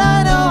 and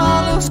I know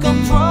I'll lose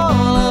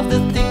control of the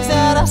things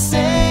that I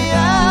say.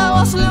 I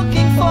was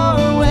looking for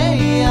a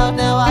way out,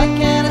 now I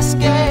can't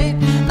escape.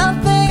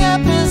 Nothing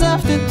happens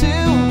after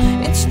two.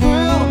 It's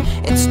true,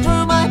 it's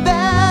true. My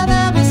bad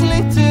habits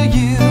lead to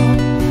you.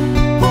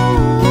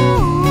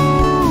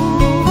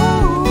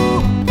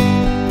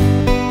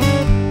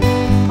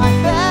 My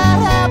bad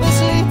habits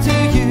lead to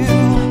you.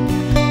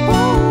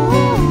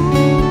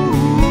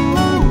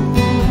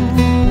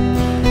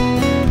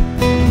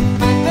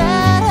 My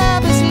bad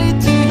habits lead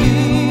to you.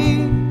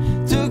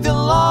 Took the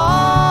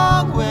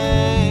long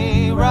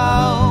way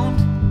round.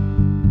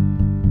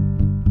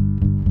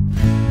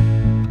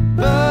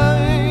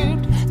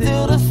 Burned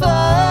till the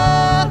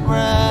fun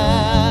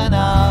ran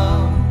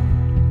out.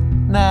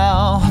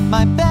 Now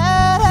my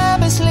bad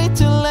habits lead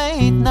to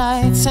late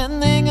nights,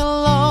 ending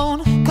alone.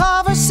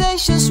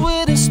 Conversations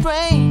with a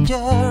stranger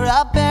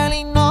I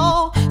barely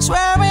know.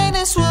 Swearing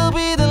this will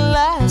be the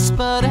last,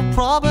 but it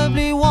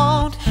probably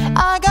won't.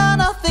 I got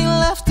nothing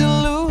left to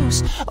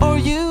lose or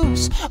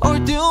use or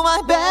do.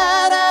 My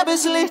bad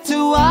habits lead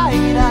to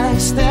wide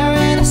eyes stare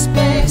into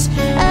space,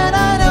 and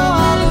I know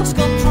I'll lose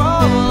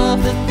control of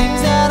the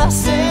things that I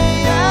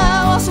say.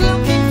 I was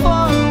looking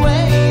for a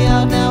way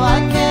out, now I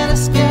can't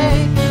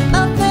escape.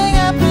 Nothing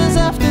happens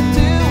after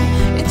two.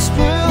 It's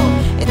true,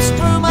 it's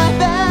true. My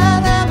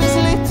bad habits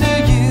lead to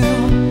you.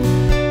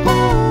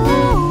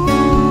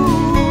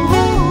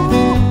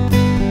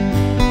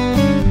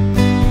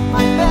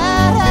 My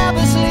bad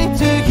habits lead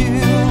to you.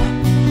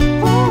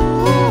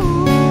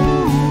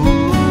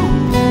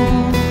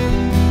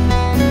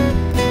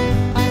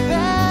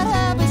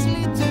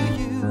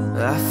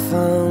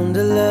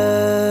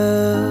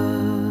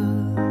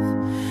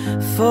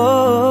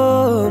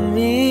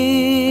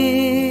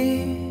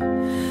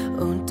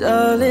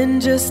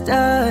 just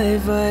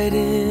dive right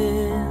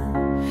in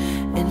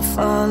and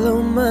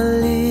follow my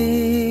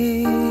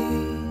lead.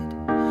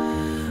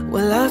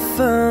 Well, I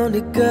found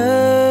a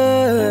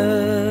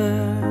girl,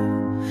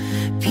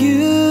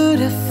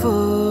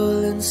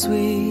 beautiful and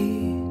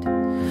sweet.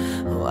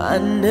 Oh, I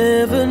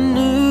never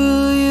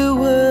knew you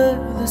were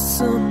the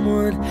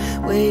someone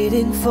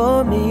waiting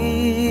for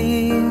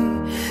me.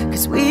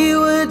 'Cause we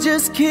were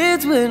just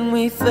kids when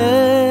we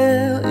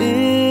fell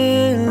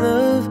in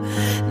love,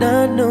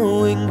 not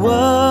knowing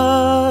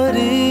what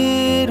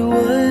it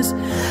was.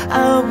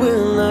 I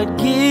will not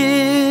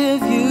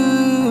give you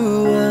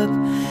up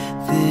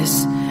this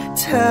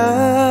time,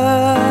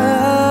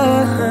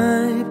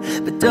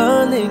 but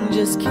darling,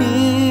 just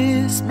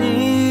kiss me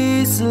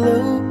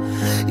slow.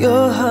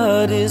 Your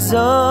heart is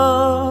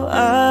all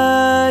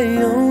I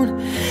own,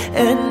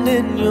 and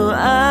in your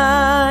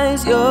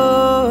eyes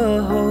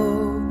you're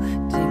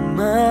holding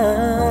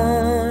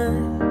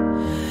mine.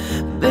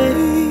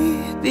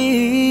 Baby,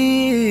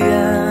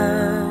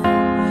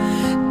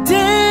 I'm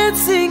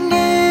dancing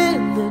in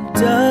the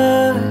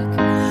dark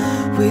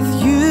with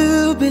you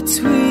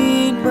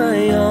between my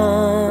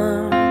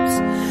arms,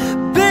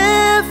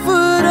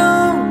 barefoot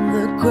on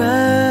the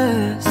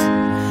grass,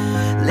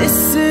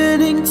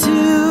 listening to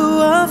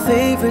our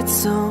favorite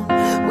song.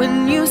 When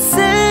you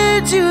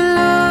said you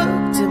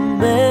looked a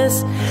mess,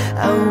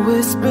 I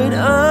whispered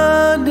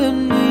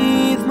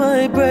underneath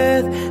my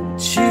breath,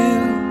 but you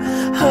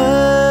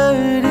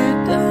heard it,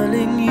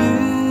 darling. You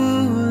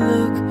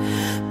look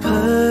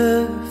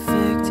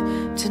perfect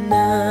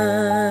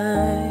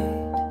tonight.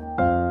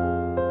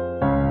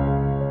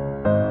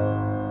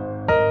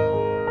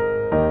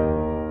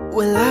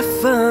 Well, I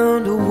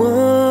found a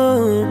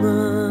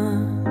woman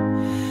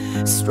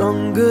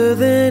stronger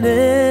than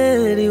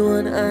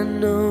anyone I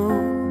know.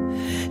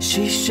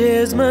 She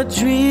shares my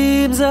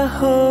dreams. I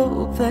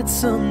hope that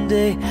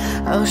someday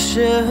I'll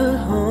share her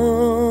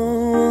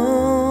home.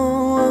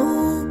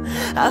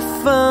 I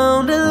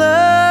found a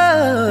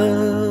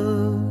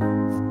love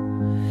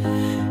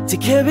to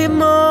carry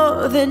more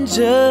than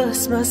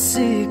just my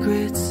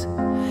secrets,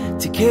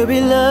 to carry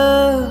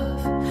love,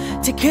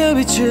 to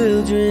carry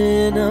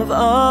children of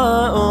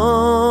our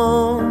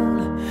own.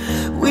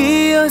 We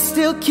are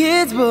still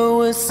kids, but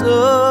we're so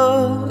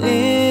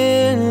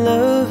in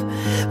love,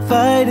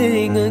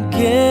 fighting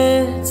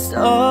against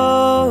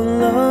all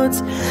odds.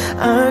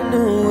 I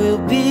know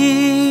we'll be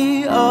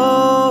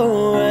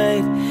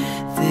alright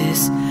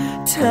this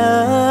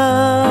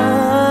time.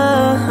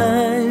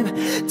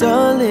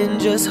 Darling,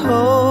 just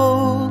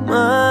hold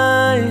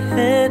my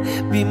hand,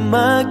 be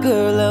my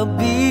girl, I'll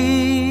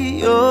be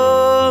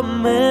your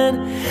man.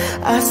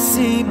 I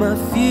see my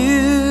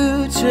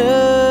future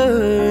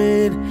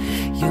in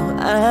your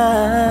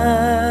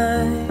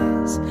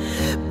eyes.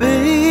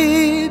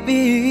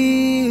 Baby,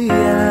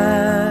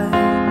 I'm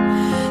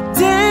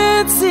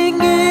dancing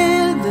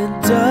in the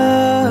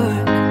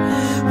dark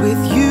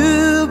with you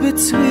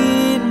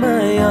between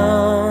my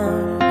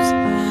arms,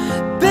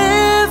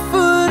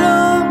 barefoot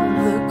on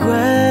the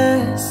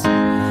grass,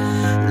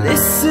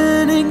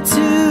 listening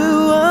to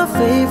our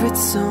favorite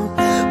song.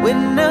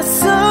 When I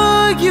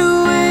saw you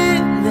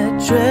in that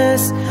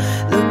dress,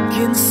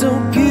 looking so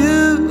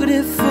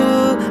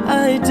beautiful,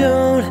 I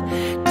don't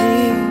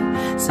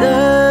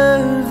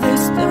deserve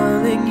this,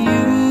 darling.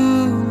 You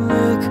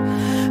look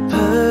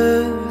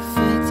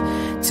perfect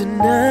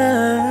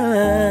tonight.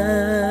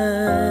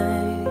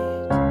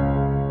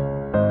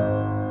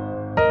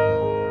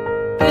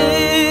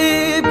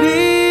 Baby,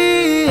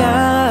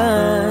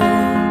 I'm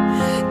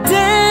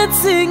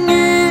dancing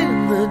in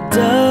the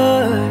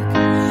dark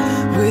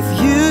with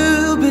you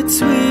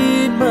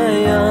between my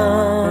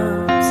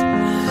arms,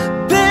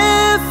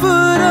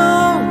 barefoot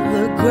on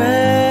the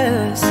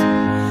grass,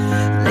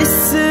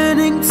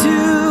 listening to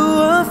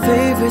our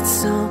favorite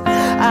song. I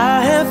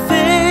have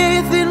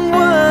faith in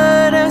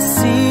what I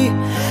see.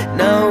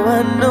 Now I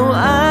know I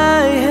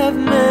have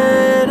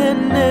met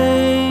an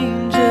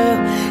angel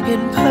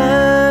in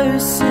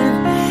person,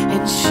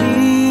 and she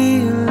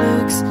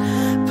looks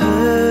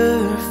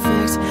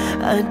perfect.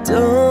 I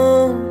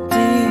don't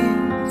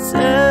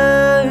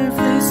deserve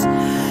this.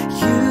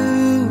 You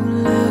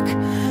look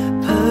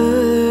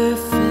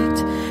perfect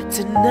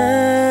tonight.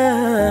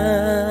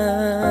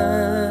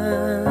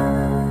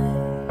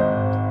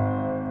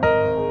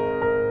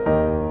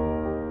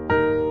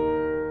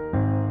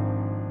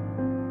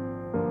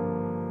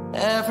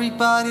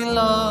 Everybody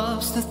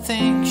loves the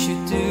things you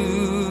do,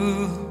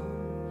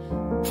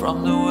 from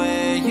the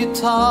way you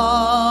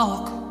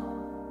talk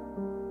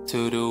to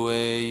the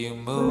way you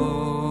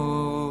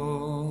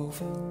move.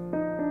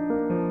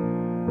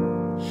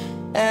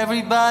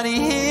 Everybody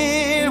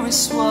here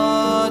is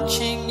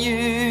watching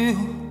you,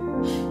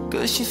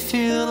 'cause you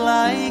feel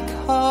like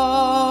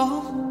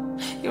home.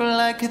 You're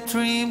like a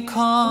dream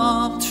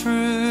come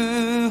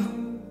true.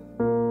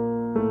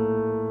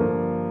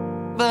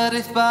 But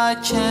if by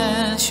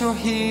chance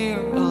you're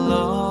here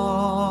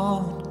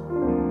alone,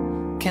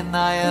 can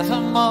I have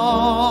a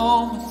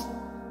moment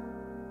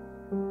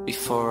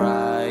before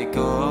I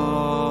go?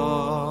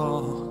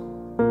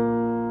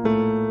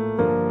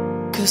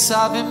 'cause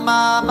I've been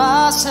by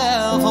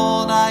myself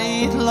all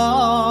night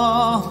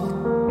long,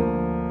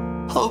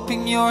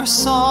 hoping you're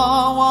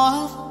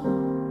someone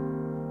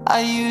I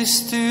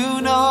used to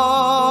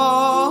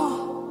know.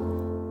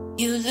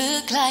 You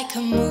look like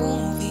a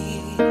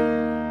movie,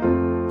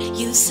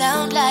 you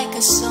sound like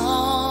a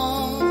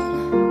song.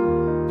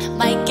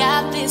 My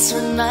God, this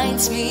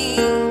reminds me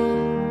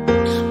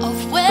of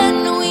when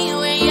we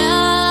were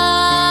young.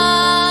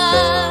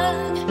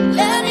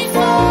 Let me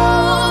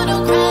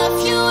photograph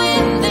you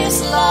in this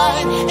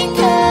light, and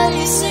can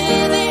you see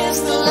this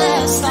the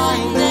last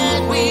time that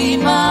we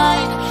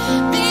might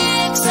be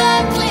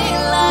exactly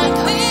like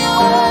we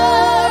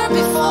were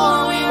before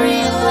we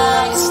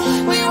realized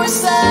we were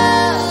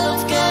sad of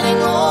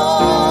getting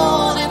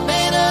old. It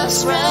made us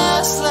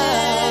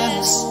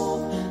restless.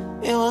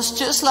 It was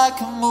just like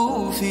a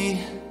movie.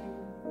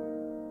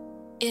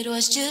 It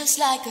was just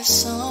like a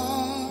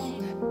song.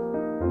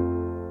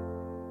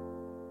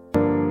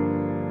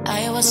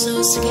 I was so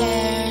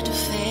scared to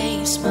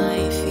face my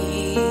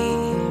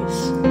fears.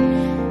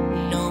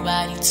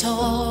 Nobody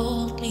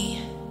told me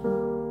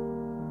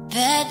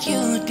that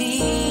you'd be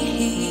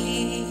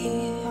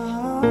here.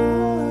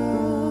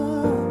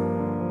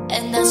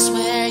 And that's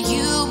where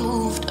you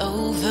moved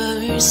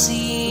overseas.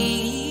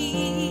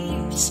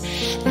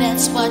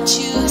 That's what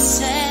you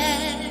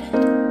said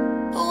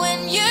when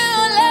you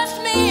left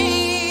me.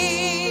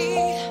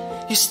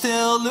 You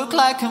still look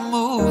like a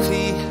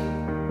movie,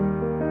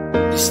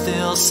 you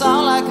still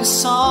sound like a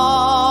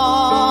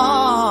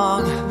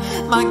song.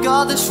 My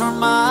God, this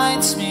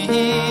reminds me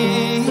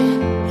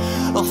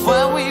of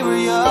when we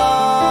were young.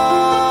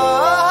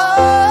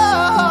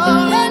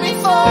 Let me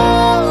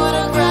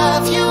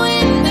photograph you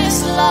in this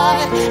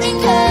light, and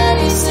can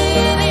you see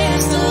it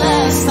is the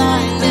last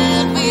time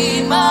that we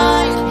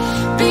might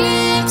be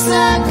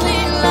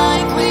exactly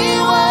like we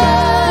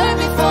were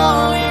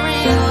before we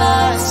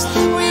realized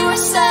we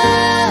were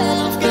sad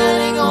of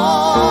getting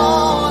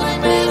old. It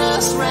made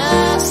us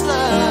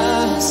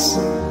restless.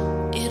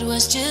 It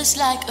was just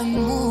like a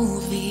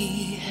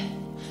movie.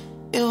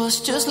 It was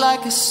just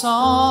like a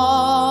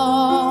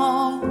song.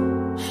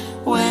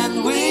 When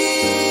we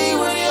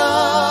were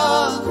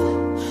young,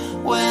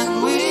 when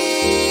we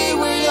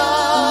were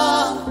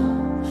young,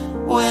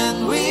 when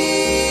we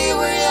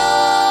were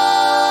young.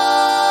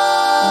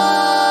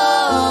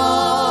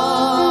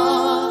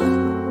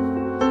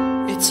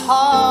 It's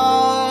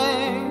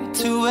hard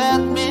to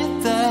admit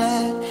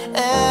that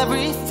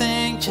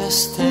everything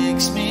just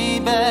takes me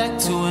back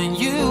to when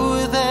you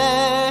were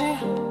there,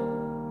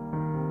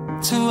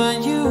 to when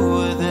you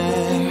were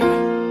there.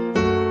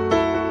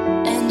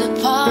 And a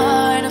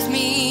part of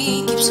me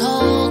keeps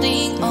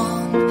holding on,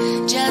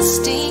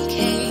 just in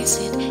case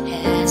it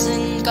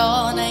hasn't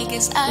gone. I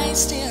guess I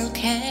still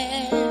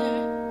care.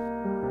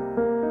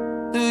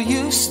 Do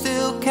you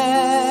still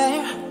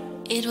care?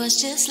 It was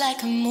just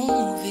like a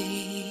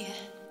movie.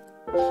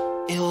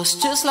 It was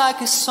just like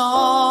a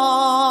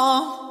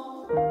song.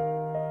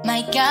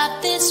 My God,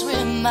 this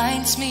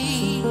reminds me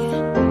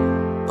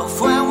of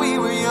when we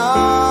were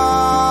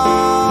young.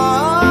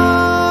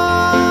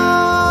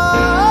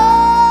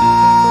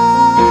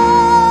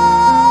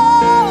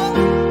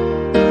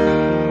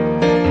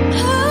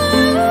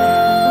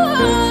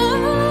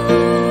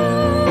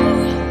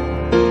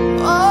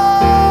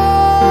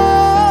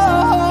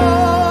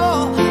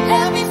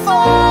 Let me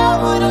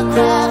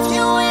photograph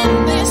you in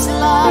this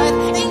light,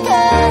 in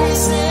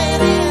case it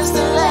is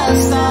the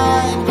last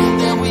time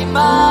that we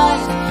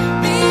might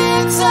be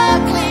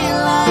exactly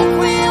like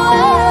we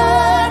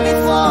were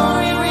before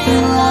we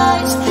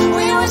realized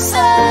we were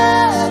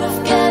sad of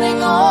getting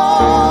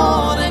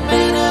old. It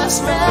made us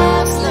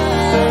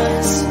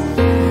restless.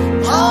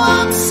 Oh,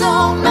 I'm so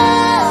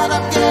mad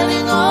I'm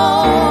getting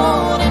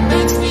old. It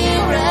makes me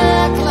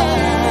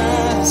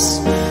reckless.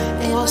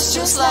 It was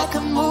just like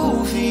a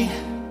movie.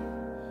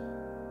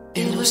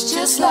 It was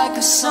just like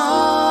a song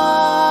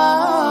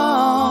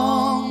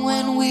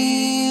when we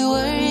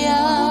were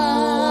young.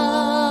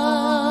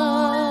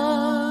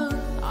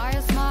 I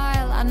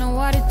smile, I know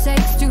what it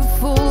takes to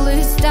pull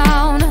this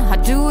down. I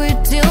do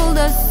it till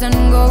the sun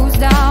goes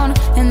down,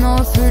 and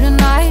all through the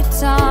night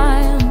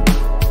time.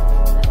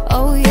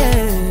 Oh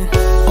yeah.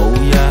 Oh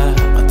yeah,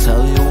 I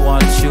tell you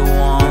what you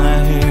wanna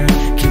hear.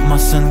 Keep my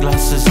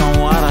sunglasses on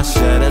while I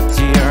shed a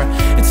tear.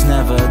 It's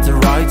never the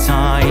right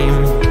time.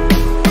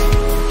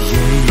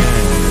 Yeah, yeah.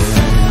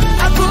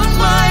 I put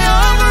my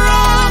arm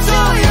around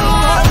you,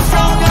 how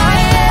strong I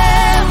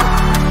am.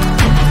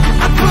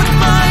 I put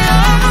my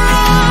arm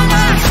around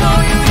and show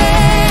you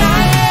that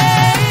I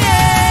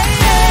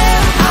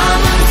am.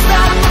 I'm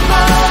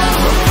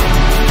unstoppable.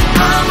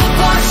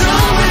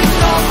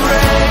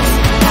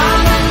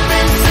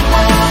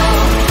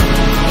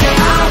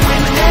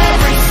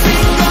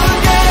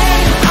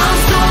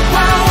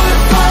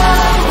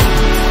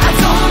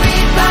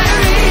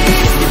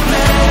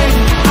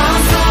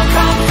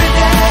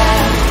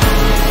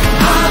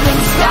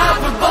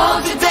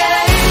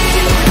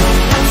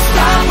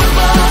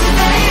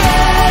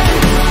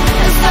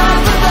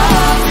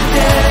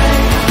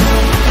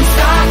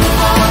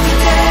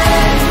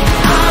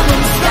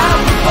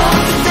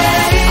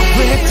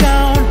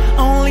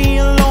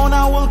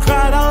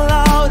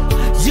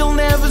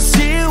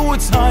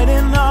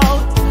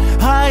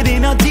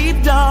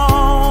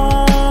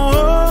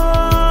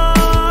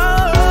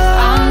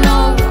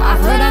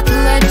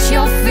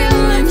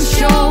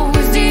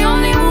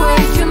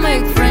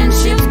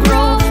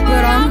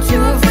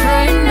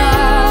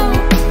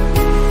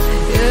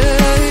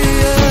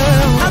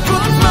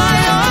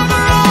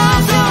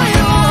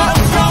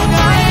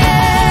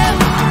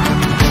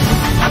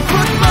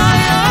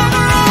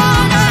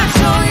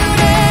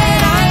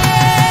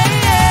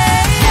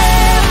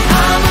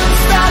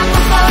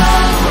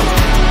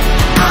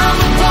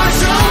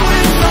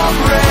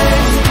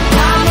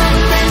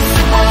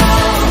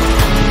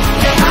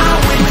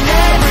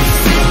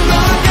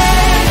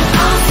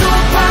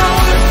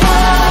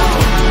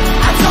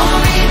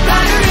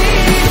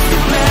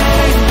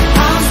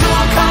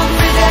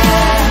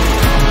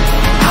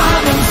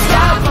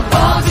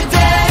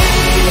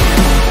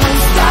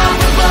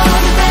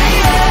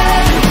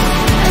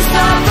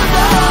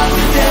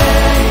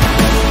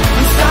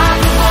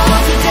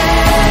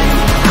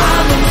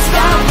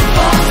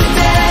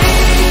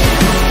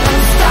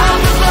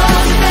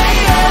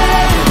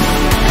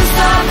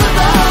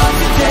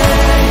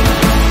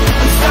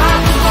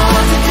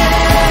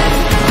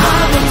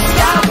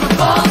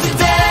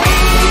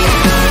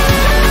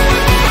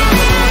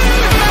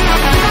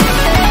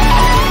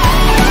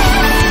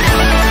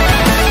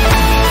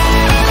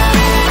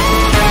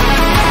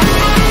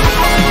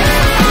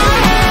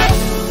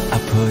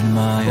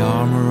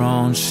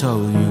 on,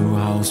 show you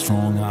how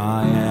strong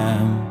I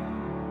am.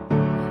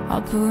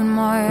 I'll put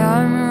my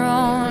armor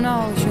on,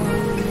 I'll show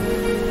you.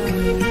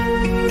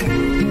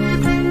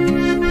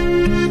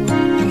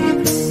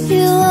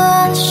 You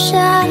are the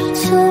shadow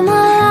to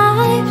my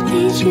life.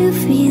 Did you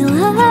feel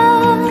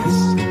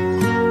lost?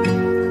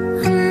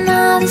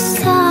 Another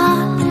star,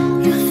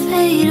 you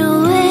fade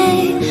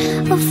away.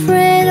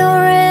 Afraid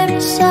or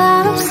image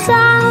out of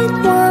sight.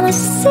 Wanna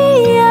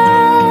see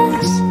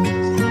us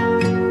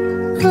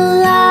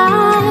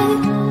alive.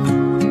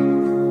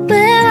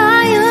 Where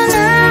are you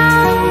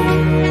now?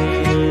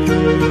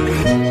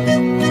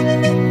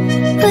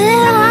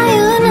 Where are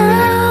you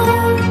now?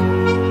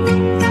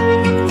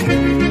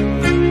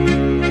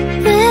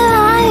 Where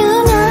are you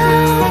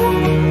now?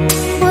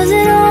 Was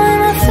it all in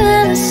my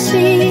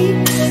fantasy?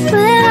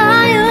 Where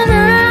are you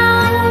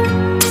now?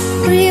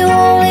 Were you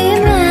only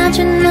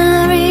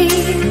imaginary?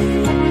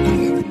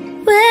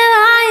 Where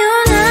are you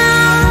now?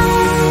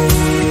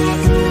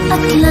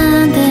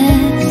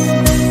 Atlantis,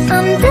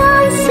 under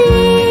the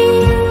sea,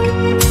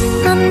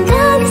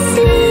 under the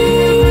sea.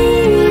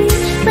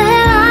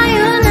 Where are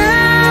you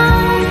now?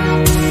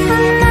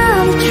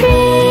 Another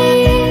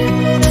tree.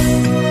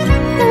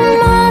 The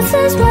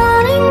monsters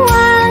running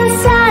wild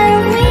inside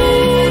of me.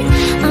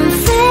 I'm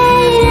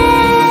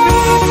faded.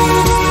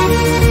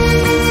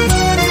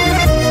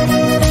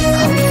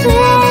 I'm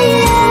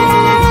faded.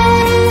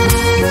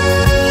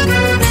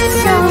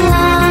 So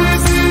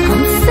lost.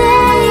 I'm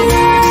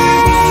faded.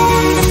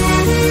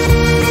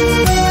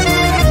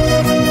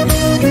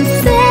 I'm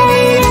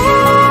faded.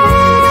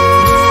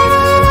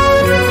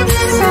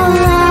 So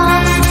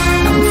lost.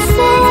 I'm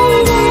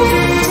faded.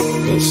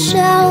 These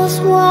shells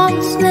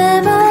once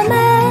never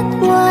meant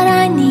what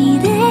I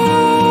needed.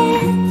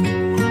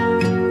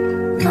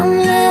 I'm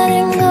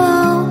letting go,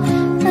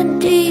 a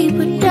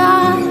deeper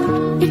dive.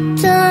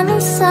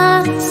 Eternal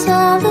silence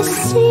of the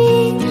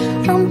sea.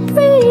 I'm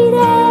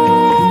breathing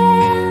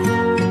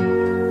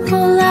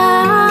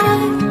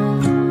alive.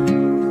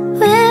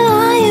 Where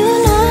are you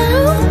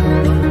now?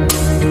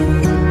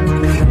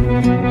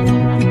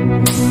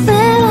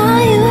 Where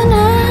are you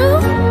now?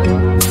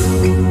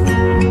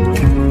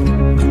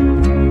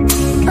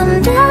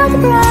 Under the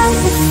bright,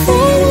 the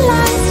fading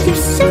lights, you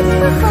set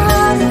my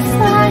heart on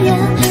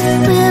fire.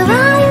 Where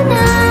are you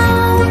now?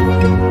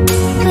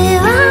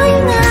 Where are you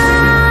now?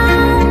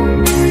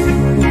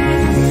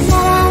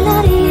 La la la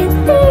dee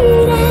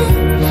breathing,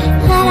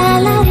 la la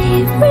la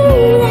dee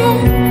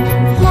breathing,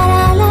 la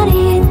la la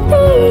dee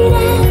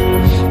breathing,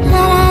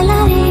 la la la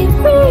dee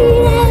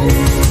breathing.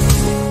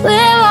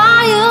 Where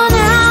are you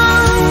now?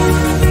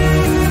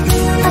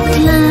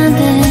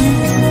 Atlantis,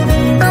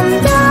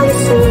 under the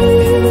sea,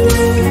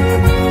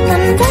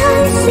 under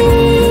the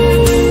sea.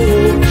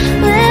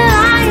 Where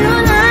are you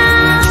now?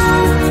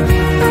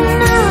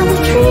 Another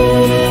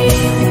tree.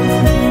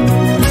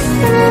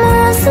 The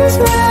monsters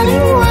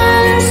running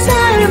wild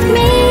inside of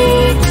me.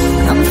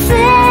 I'm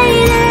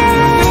faded.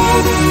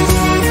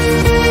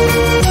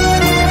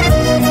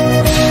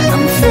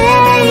 I'm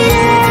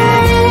faded.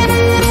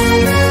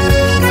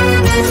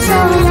 So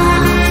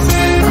lost.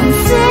 I'm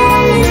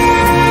faded.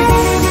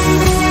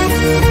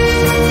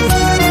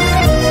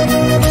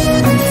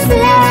 I'm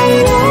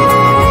faded.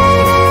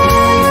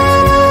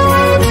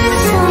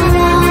 So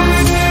lost.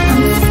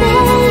 I'm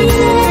faded.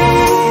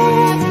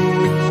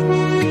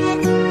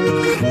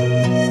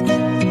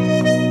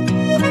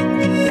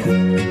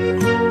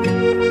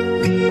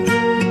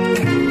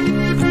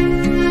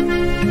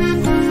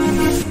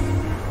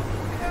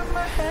 Got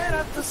my head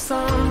at the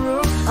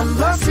sunroof, I'm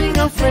blasting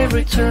our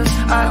favorite tunes.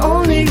 I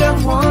only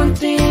got one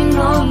thing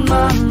on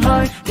my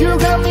mind. You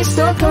got me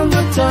stuck on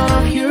the thought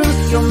of you.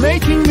 You're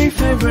making me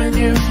feel brand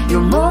new.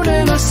 You're more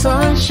than a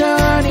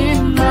sunshine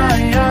in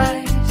my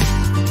eyes.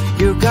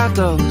 You got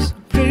those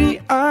pretty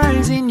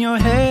eyes in your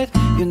head,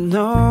 you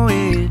know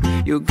it.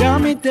 You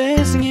got me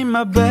dancing in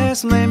my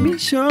best, let me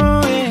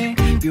show it.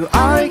 You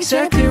are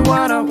exactly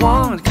what I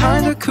want,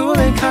 kinda cool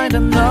and kinda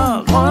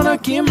not. Wanna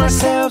give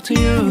myself to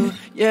you.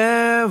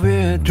 Yeah,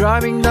 we're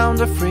driving down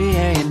the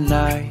freeway at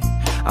night.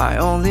 I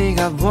only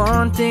got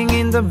one thing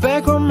in the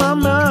back of my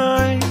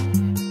mind.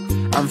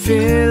 I'm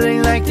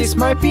feeling like this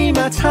might be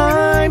my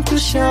time to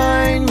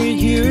shine with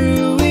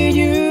you, with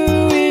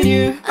you, with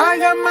you. I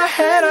got my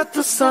head at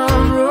the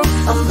sunroof,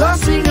 I'm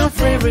blasting our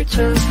favorite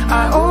tunes.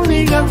 I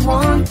only got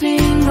one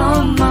thing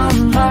on my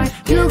mind.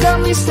 You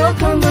got me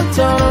stuck on the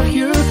thought of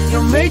you.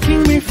 You're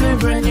making me feel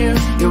brand new.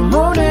 You're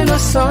more than a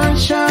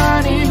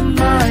sunshine in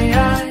my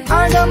eye.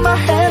 I got my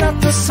head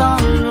at the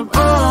sunroof.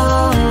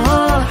 Oh,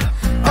 oh,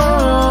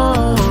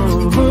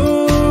 oh, ooh.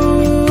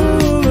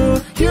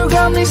 You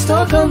got me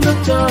stuck on the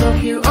thought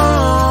of you.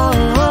 Oh,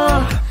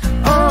 oh,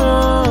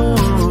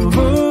 oh,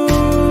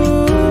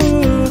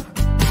 ooh.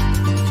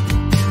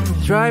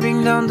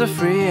 Driving down the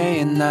freeway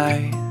at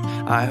night,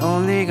 I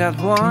only got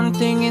one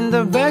thing in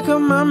the back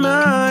of my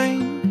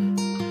mind.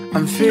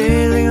 I'm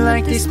feeling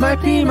like this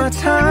might be my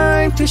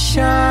time to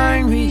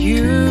shine with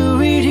you,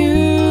 with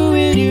you,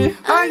 with with you.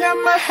 I got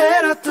my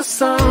head at the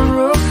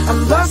sunroof,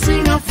 I'm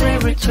blasting our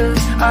favorite tunes.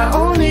 I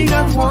only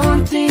got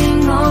one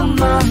thing on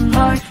my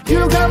mind.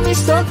 You got me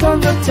stuck on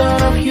the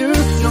thought of you.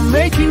 You're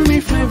making me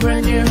feel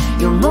brand new.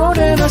 You're more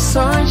than a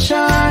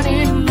sunshine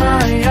in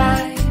my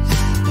eyes.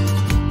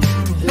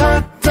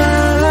 La da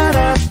la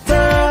da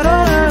da da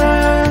da.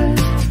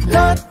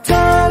 La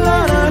da la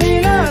da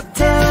dee da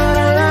da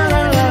la la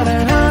la la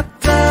la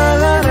da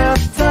la da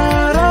da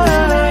da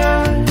da.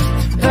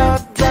 La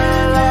da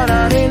la da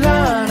dee la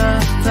da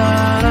da da.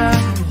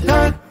 La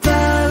da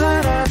la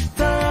da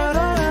da da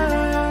da.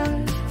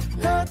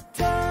 La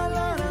da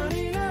la da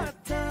dee da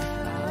da.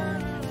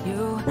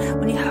 You,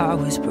 when your heart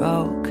was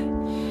broke,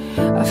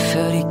 I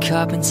filled your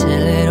cup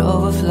until it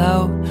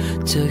overflowed.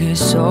 Took it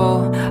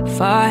so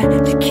far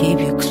to keep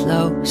you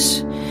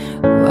close.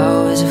 I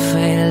was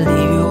afraid to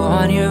leave you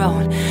on your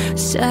own.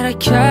 Said I'd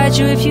catch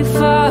you if you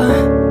fall,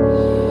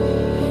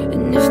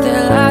 and if they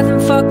lie, then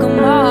fuck them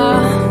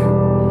all.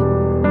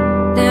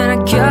 Then I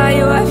got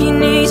you off your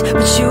knees,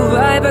 put you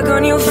right back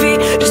on your feet,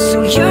 just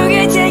so you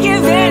can take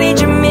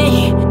advantage of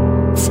me.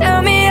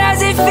 Tell me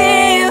how's it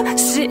feel,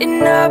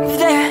 sitting up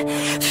there,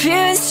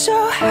 feeling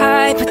so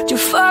high, but you're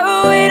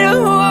far away to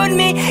hold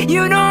me.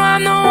 You know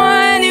I'm the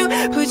one who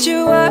put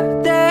you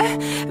up there,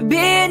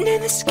 being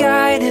in the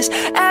sky. Does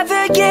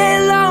ever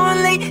get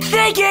lonely,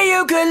 thinking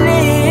you could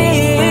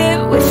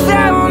live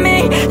without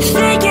me,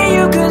 thinking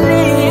you could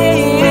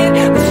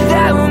live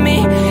without me.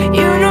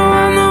 You know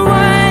I'm the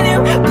one who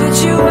put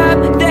you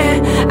up there.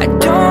 I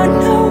don't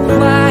know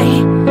why.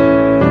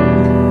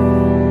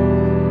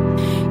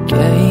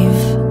 Gave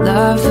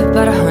love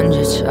about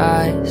 100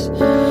 tries,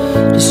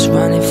 just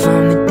running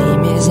from the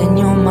demons in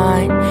your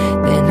mind.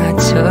 Then I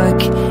took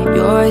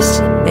yours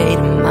and made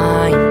them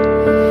mine.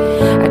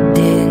 I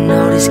didn't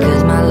notice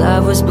cause my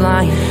love was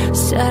blind.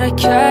 Said I'd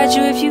catch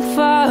you if you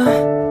fall,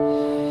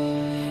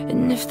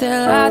 and if they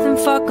lie, then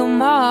fuck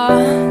them all.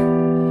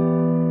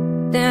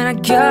 Then I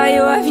got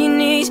you off your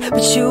knees,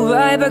 put you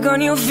right back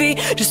on your feet,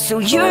 just so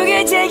you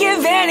can take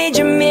advantage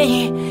of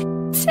me.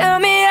 Tell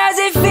me how's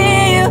it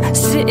feel,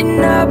 sitting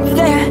up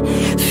there,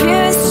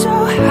 feeling so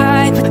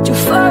high, but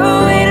you're far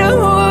away to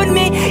hold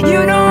me. You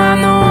know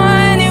I'm the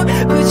one who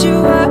put you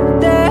up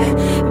there,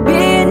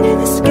 being in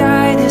the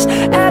sky. Does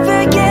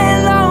ever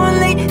get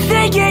lonely,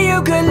 thinking you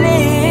could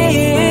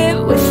live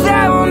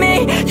without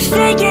me,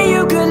 thinking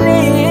you could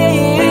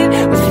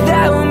live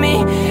without me.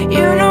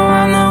 You know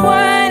I'm the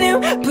one who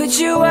put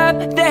you up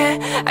there.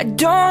 I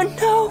don't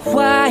know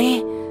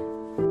why.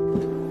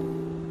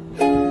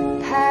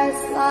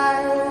 Past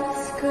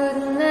lives could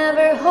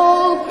never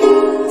hold you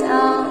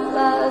down.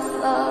 Lost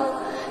love,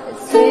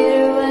 it's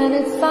sweeter when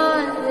it's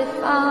finally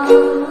found.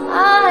 I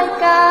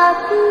got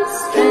this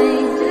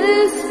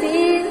strangest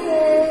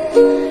feeling.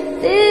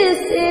 This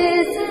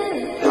isn't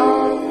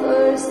our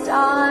first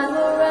time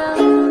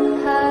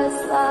around. Past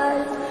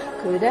lives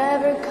could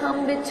ever come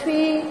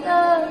between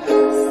us.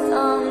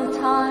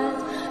 Sometimes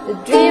the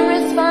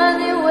dreamers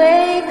finally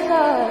wake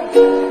up.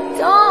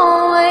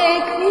 Don't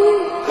wake me,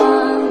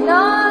 I'm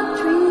not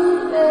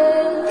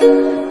dreaming.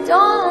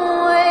 Don't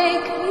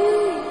wake me,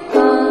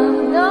 I'm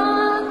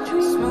not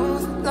dreaming.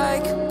 Smooth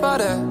like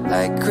butter,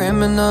 like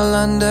criminal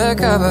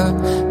undercover.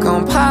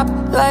 Gon' pop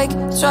like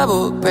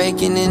trouble,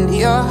 breaking into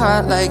your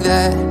heart like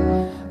that.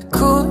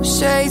 Cool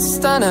shade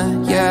stunner,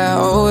 yeah, I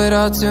owe it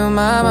all to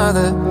my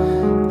mother.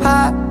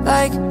 Hot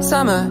like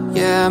summer,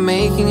 yeah, I'm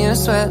making you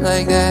sweat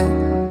like that.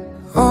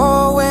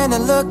 Oh, when I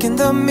look in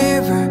the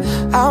mirror,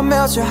 I'll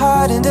melt your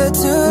heart into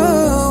two.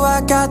 I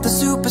got the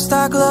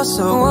superstar glow,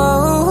 so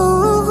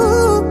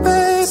whoa,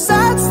 babe.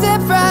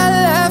 Sidestep right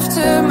left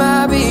to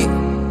my beat.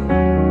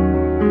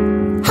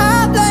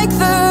 Hot like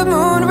the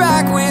moon,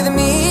 rock with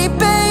me,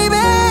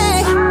 baby.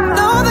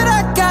 Know that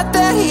I got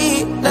that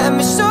heat, let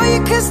me show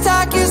you cause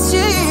talk is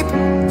cheap.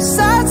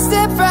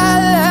 Sidestep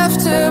right left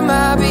to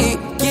my beat.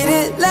 Get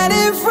it, let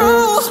it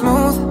roll.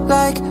 Smooth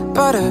like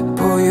butter,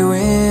 pull you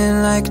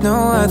in like no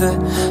other.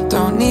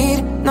 Don't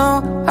need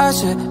no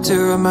usher to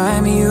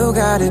remind me you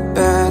got it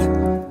bad.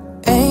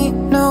 Ain't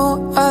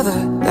no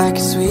other that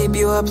can sweep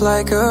you up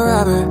like a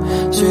rubber.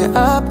 Straight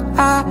up,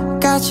 I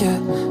got you,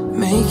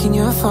 making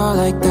you fall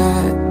like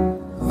that.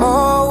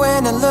 Oh,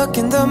 when I look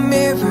in the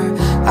mirror,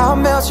 I'll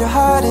melt your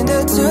heart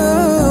into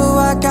two.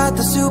 I got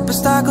the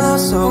superstar glow,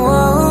 so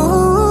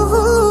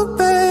whoa,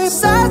 babe.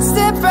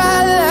 Sidestep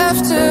right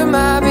left to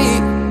my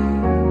beat.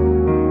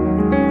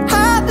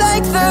 Hot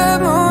like the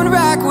moon,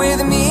 rock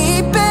with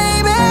me,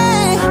 baby.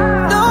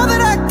 Know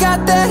that I got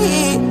that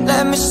heat,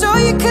 let me show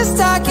you cause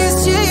talk is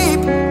cheap.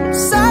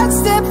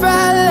 Sidestep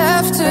right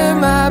left to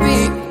my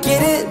beat.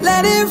 Get it,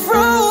 let it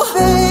roll,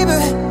 baby.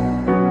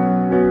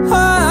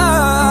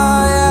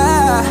 Oh,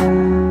 yeah.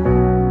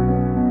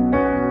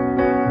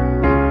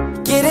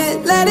 Get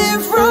it, let it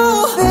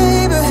roll,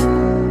 baby.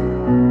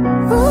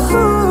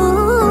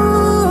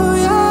 Ooh,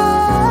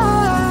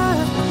 yeah.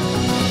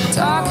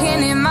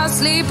 Talking in my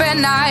sleep at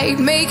night,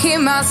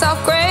 making myself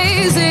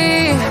crazy.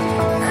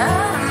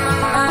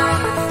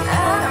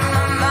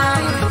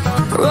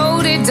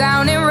 Wrote it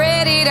down and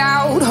read it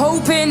out,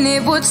 hoping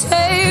it would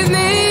save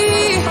me.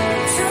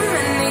 Too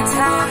many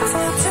times,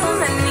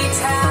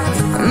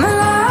 my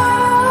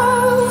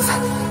love,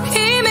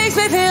 he makes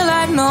me feel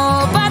like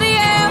nobody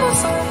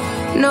else,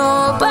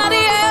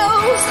 nobody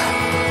else.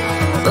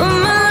 But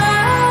my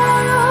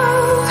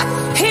love,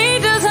 he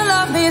doesn't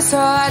love me, so I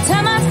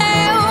tell myself,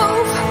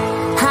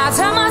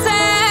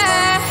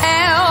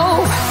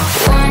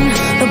 one,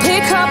 don't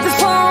pick up the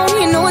phone,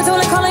 you know it's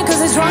only calling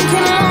cause he's drunk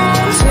and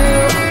alone. Two,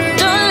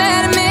 don't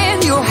let him in,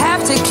 you'll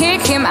have to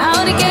kick him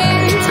out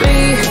again.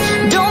 Three,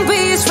 don't be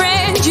his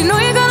friend, you know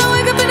you're gonna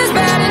wake up in his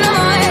bed in the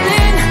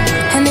morning.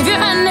 And if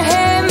you're under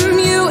him,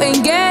 you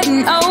ain't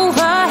getting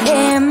over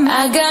him. I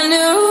got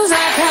news, I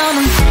count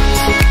 'em.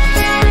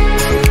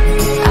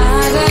 I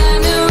got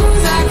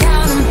news, I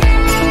count 'em.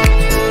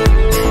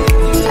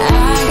 I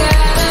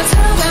gotta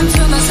tell them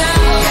to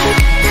myself.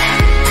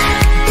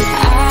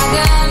 I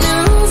got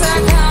news, I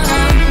count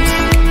 'em.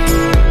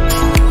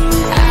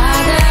 I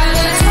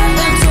gotta tell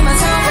them to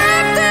myself.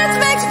 Practice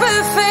makes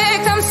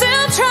perfect, I'm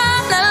still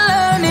trying to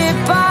learn it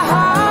by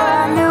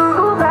heart.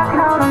 I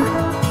count 'em.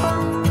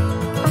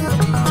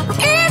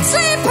 Eat,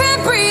 sleep and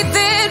breathe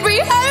it,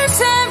 rehearse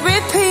and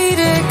repeat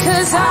it,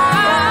 cause I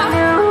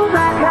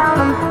count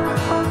 'em.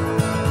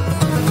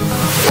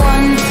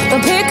 One,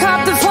 don't pick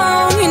up the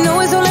phone, you know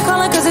he's only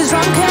calling cause he's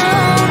drunk and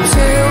alone.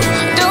 Two,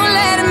 don't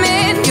let him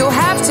in, you'll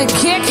have to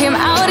kick him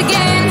out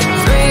again.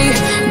 Three,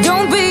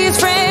 don't be his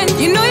friend,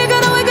 you know you're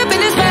gonna wake up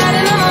in his bed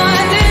in the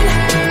morning.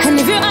 And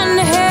if you're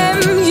under him,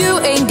 you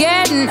ain't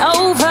getting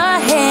over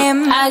him.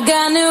 I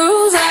got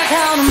news, I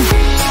count 'em.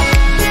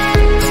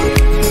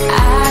 I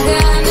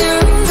got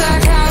news, I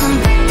count 'em.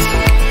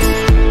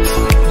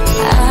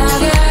 I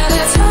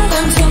gotta tell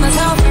them to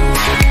myself.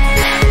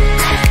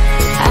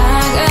 I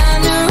got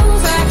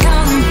news, I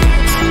count 'em.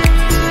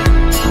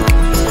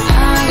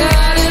 I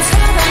gotta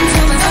tell them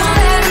to myself. Don't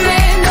let him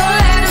in,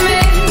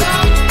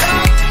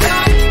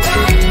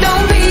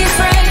 don't be his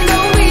friend,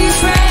 don't be his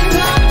friend.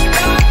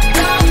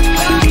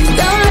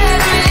 Don't let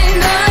him in,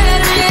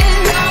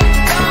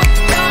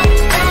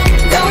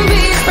 don't be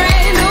his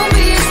friend, don't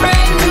be his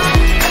friend.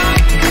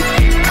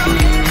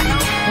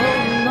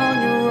 Holding on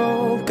your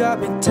rope got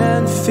me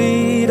 10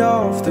 feet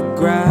off the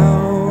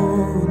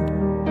ground.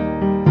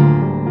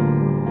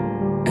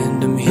 And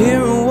I'm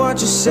hearing what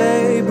you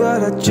say,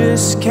 but I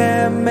just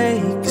can't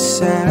make a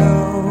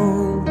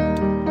sound.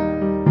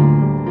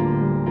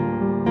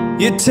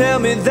 You tell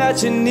me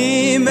that you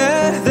need me,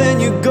 then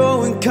you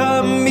go and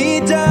cut me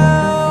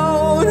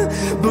down.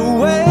 But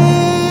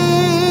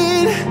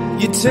wait,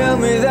 you tell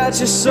me that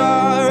you're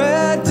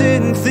sorry,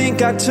 didn't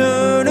think I'd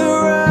turn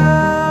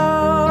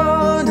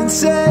around and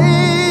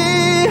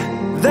say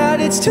that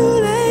it's too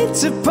late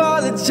to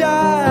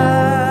apologize.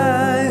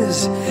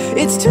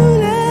 It's too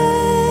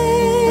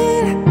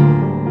late.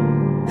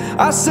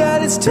 I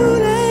said it's too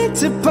late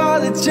to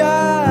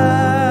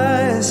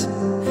apologize.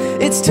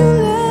 It's too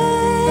late.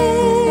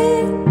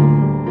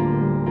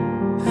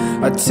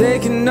 I'd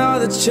take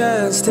another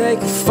chance,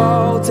 take a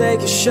fall,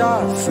 take a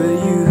shot for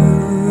you.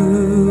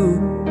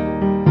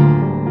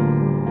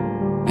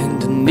 And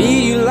I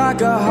need you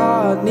like a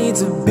heart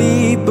needs a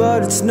beat,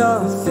 but it's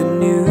nothing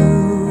new.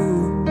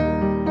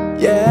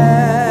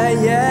 Yeah,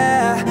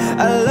 yeah,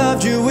 I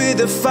loved you with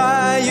a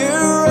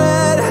fire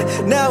red,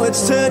 now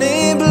it's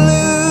turning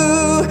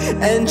blue.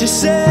 And you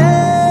say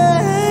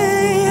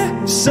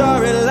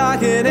sorry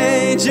like an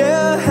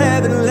angel,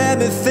 heaven let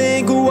me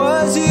think it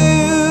was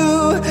you.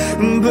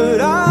 But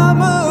I'm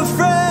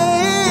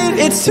afraid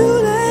it's too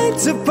late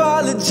to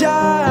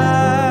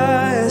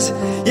apologize.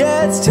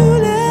 Yeah, it's too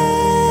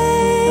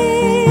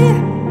late.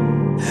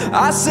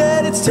 I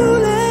said it's too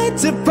late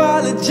to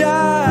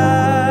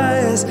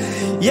apologize.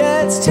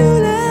 Yeah, it's too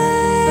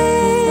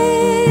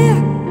late.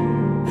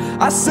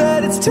 I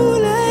said it's too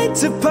late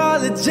to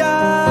apologize.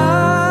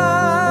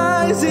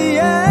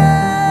 Yeah,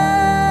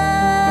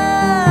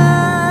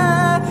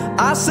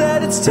 I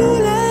said it's too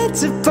late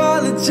to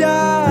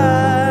apologize.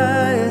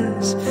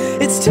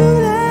 It's too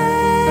late.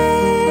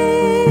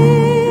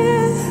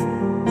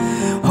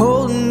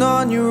 Holding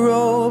on your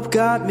rope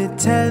got me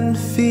 10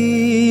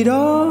 feet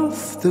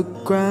off the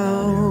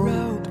ground.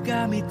 Rope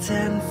got me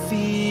 10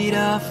 feet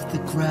off the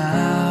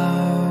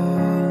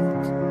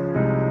ground.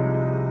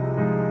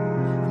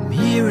 I'm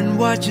hearing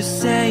what you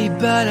say,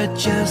 but I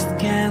just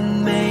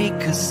can't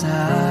make a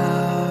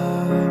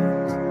sound.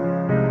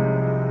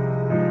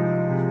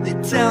 They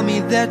tell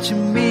me that you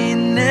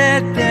mean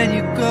it, then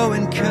you go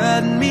and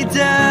cut me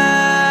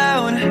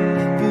down.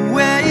 But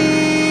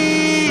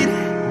wait,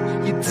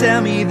 you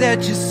tell me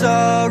that you're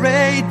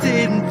sorry,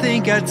 didn't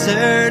think I'd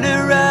turn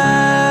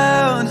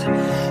around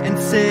and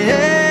say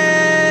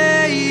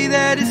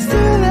that it's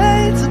too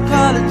late to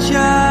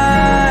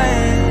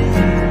apologize.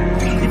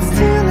 It's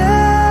too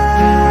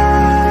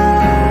late.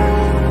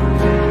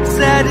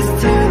 Said it's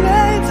too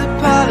late to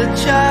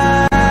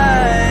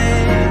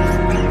apologize.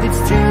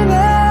 It's too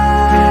late.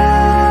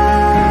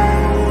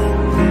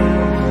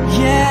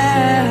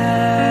 Yeah.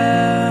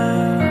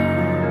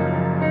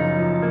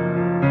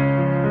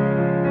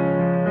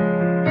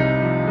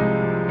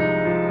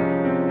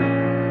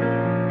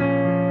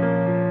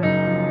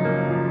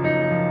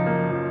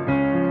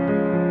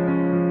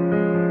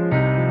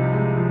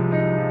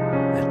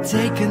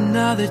 Take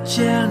another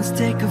chance,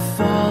 take a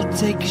fall,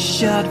 take a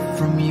shot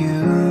from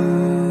you.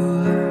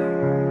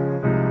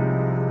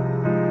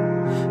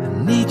 I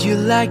need you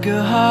like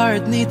a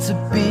heart needs a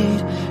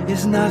beat,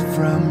 it's not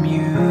from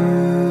you.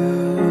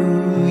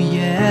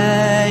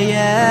 Yeah,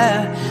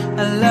 yeah,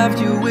 I loved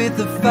you with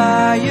the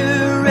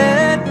fire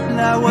red,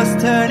 and I was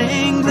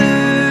turning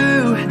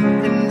blue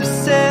in the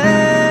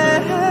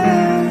sand.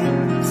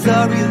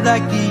 Sorry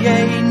like the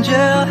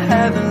angel,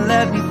 haven't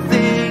let me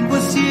think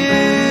was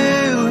you.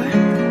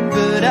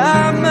 But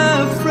I'm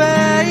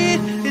afraid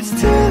it's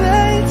too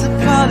late to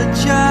apologize.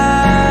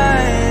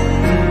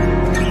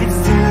 It's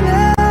too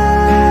late.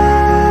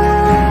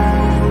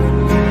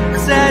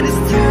 Said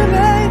it's too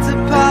late to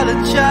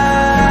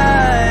apologize.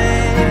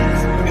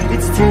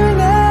 It's too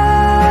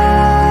late.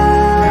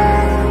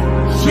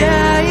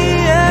 Yeah,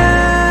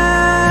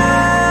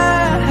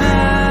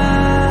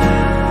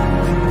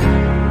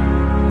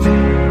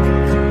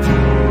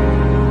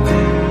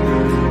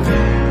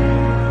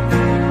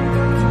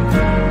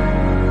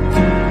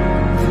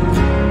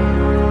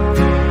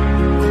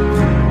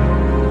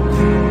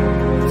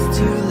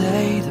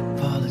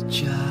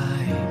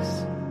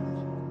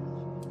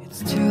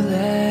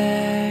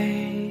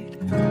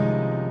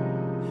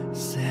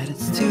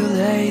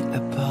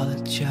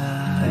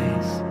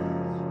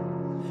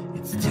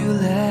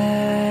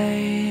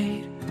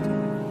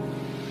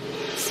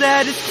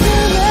 said it's too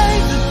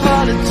late to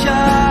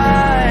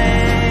apologize.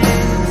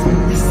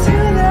 It's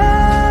too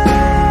late.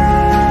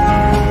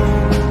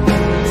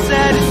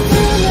 Said it's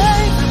too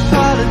late to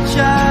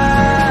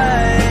apologize.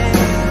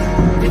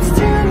 It's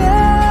too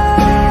late.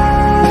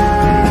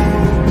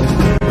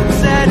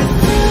 Said it's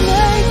too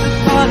late to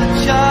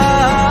apologize.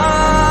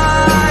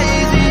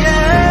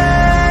 Yeah.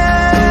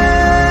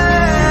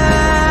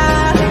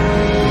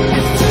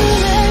 It's too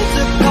late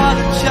to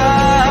apologize.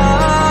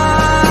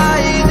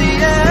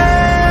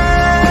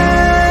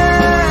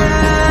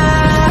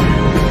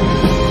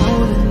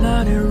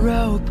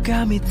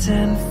 Got me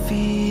 10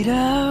 feet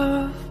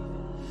off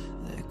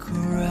the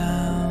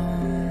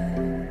ground.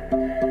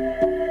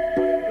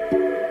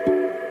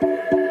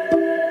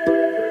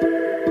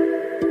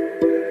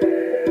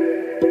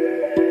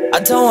 I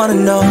don't wanna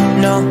know,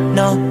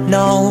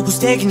 no, who's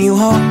taking you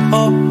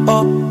home,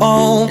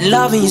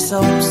 loving you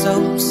so,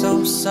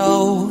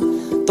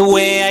 the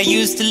way I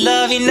used to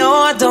love you. No,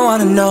 I don't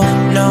wanna know,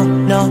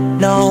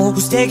 no,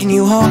 who's taking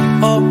you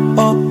home,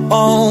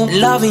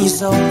 loving you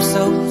so,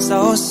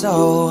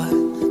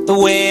 the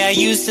way I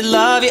used to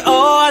love you.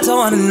 Oh, I don't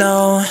wanna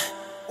know.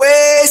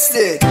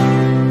 Wasted.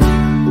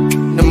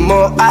 The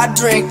more I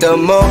drink, the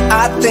more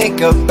I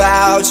think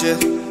about you.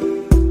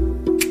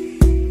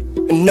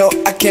 No,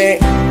 I can't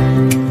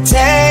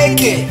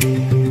take it.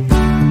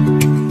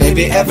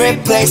 Baby, every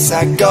place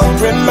I go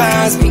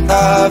reminds me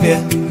of you.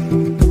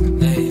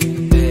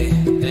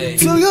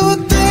 Do you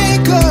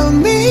think of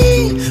me,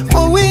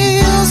 what we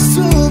used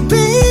to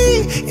be?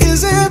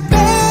 Is it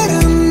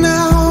better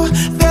now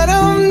that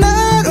I'm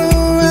not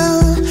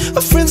around?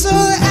 My friends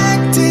are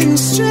acting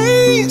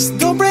strange,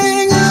 don't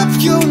bring up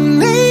your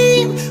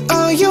name.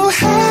 Are you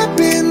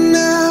happy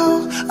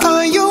now?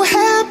 Are you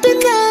happy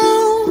now?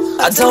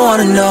 I don't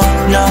wanna know,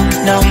 no,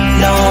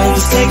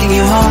 who's taking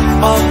you home,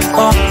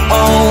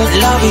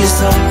 love you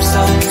so,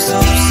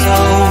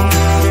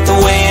 the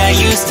way I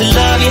used to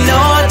love you. No,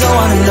 I don't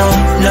wanna know,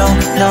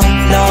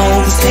 no,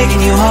 who's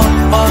taking you home,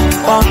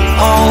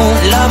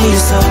 love you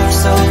so,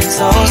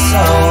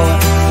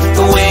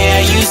 the way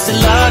I used to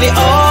love you.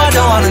 Oh, I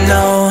don't wanna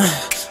know.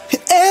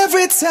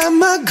 Every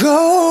time I go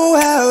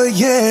out,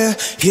 yeah,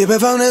 hear it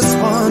from this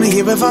one,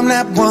 hear it from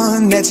that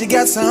one, that you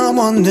got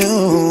someone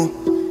new.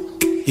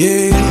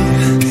 Yeah,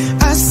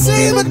 I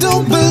see but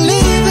don't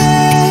believe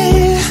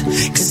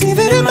it, 'cause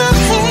even in my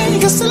head,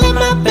 you're still in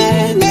my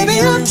bed. Maybe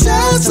I'm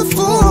just a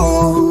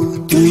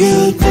fool. Do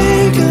you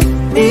think of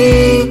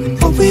me,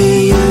 what we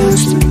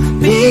used to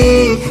be?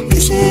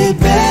 Is it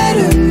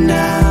better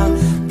now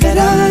that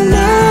I'm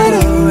not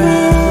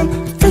around?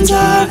 Friends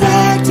are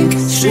acting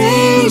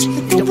strange,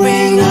 don't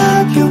bring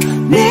up your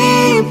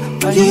name.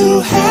 Are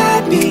you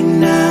happy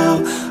now?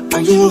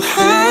 Are you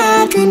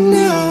happy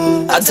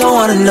now? I don't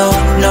wanna know,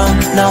 no,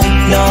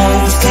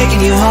 who's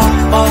taking you home,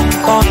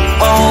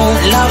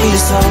 love you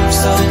so,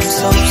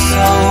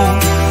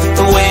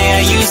 the way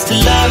I used to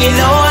love you.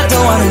 No, I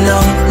don't wanna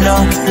know,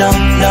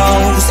 no,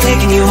 who's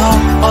taking you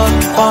home,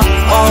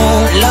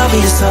 love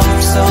you so,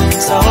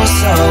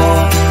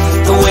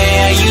 the way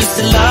I used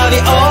to love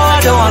you. Oh,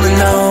 I don't wanna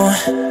know.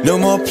 No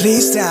more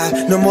please stop,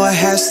 no more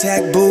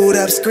hashtag booed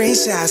up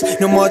screenshots.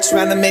 No more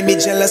trying to make me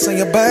jealous on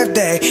your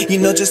birthday. You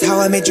know just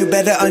how I made you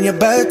better on your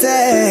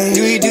birthday.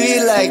 Do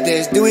you like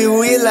this? Do we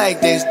really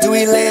like this? Do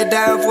we lay it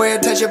down for you,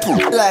 touch your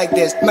poop like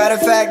this? Matter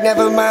of fact,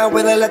 never mind,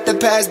 will I let the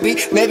past be?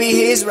 Maybe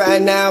he's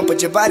right now,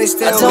 but your body's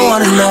still me. I don't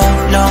wanna know,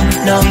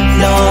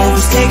 no,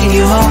 who's taking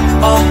you home,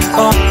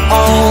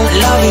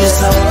 love you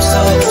so,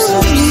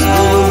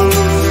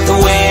 the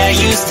way I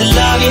used to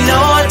love you. No,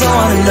 I don't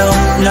wanna know,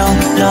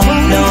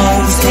 no,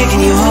 who's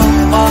taking you home,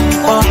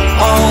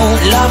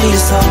 love you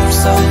so,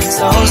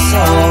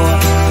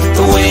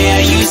 the way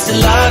I used to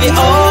love you.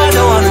 Oh, I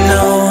don't wanna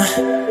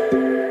know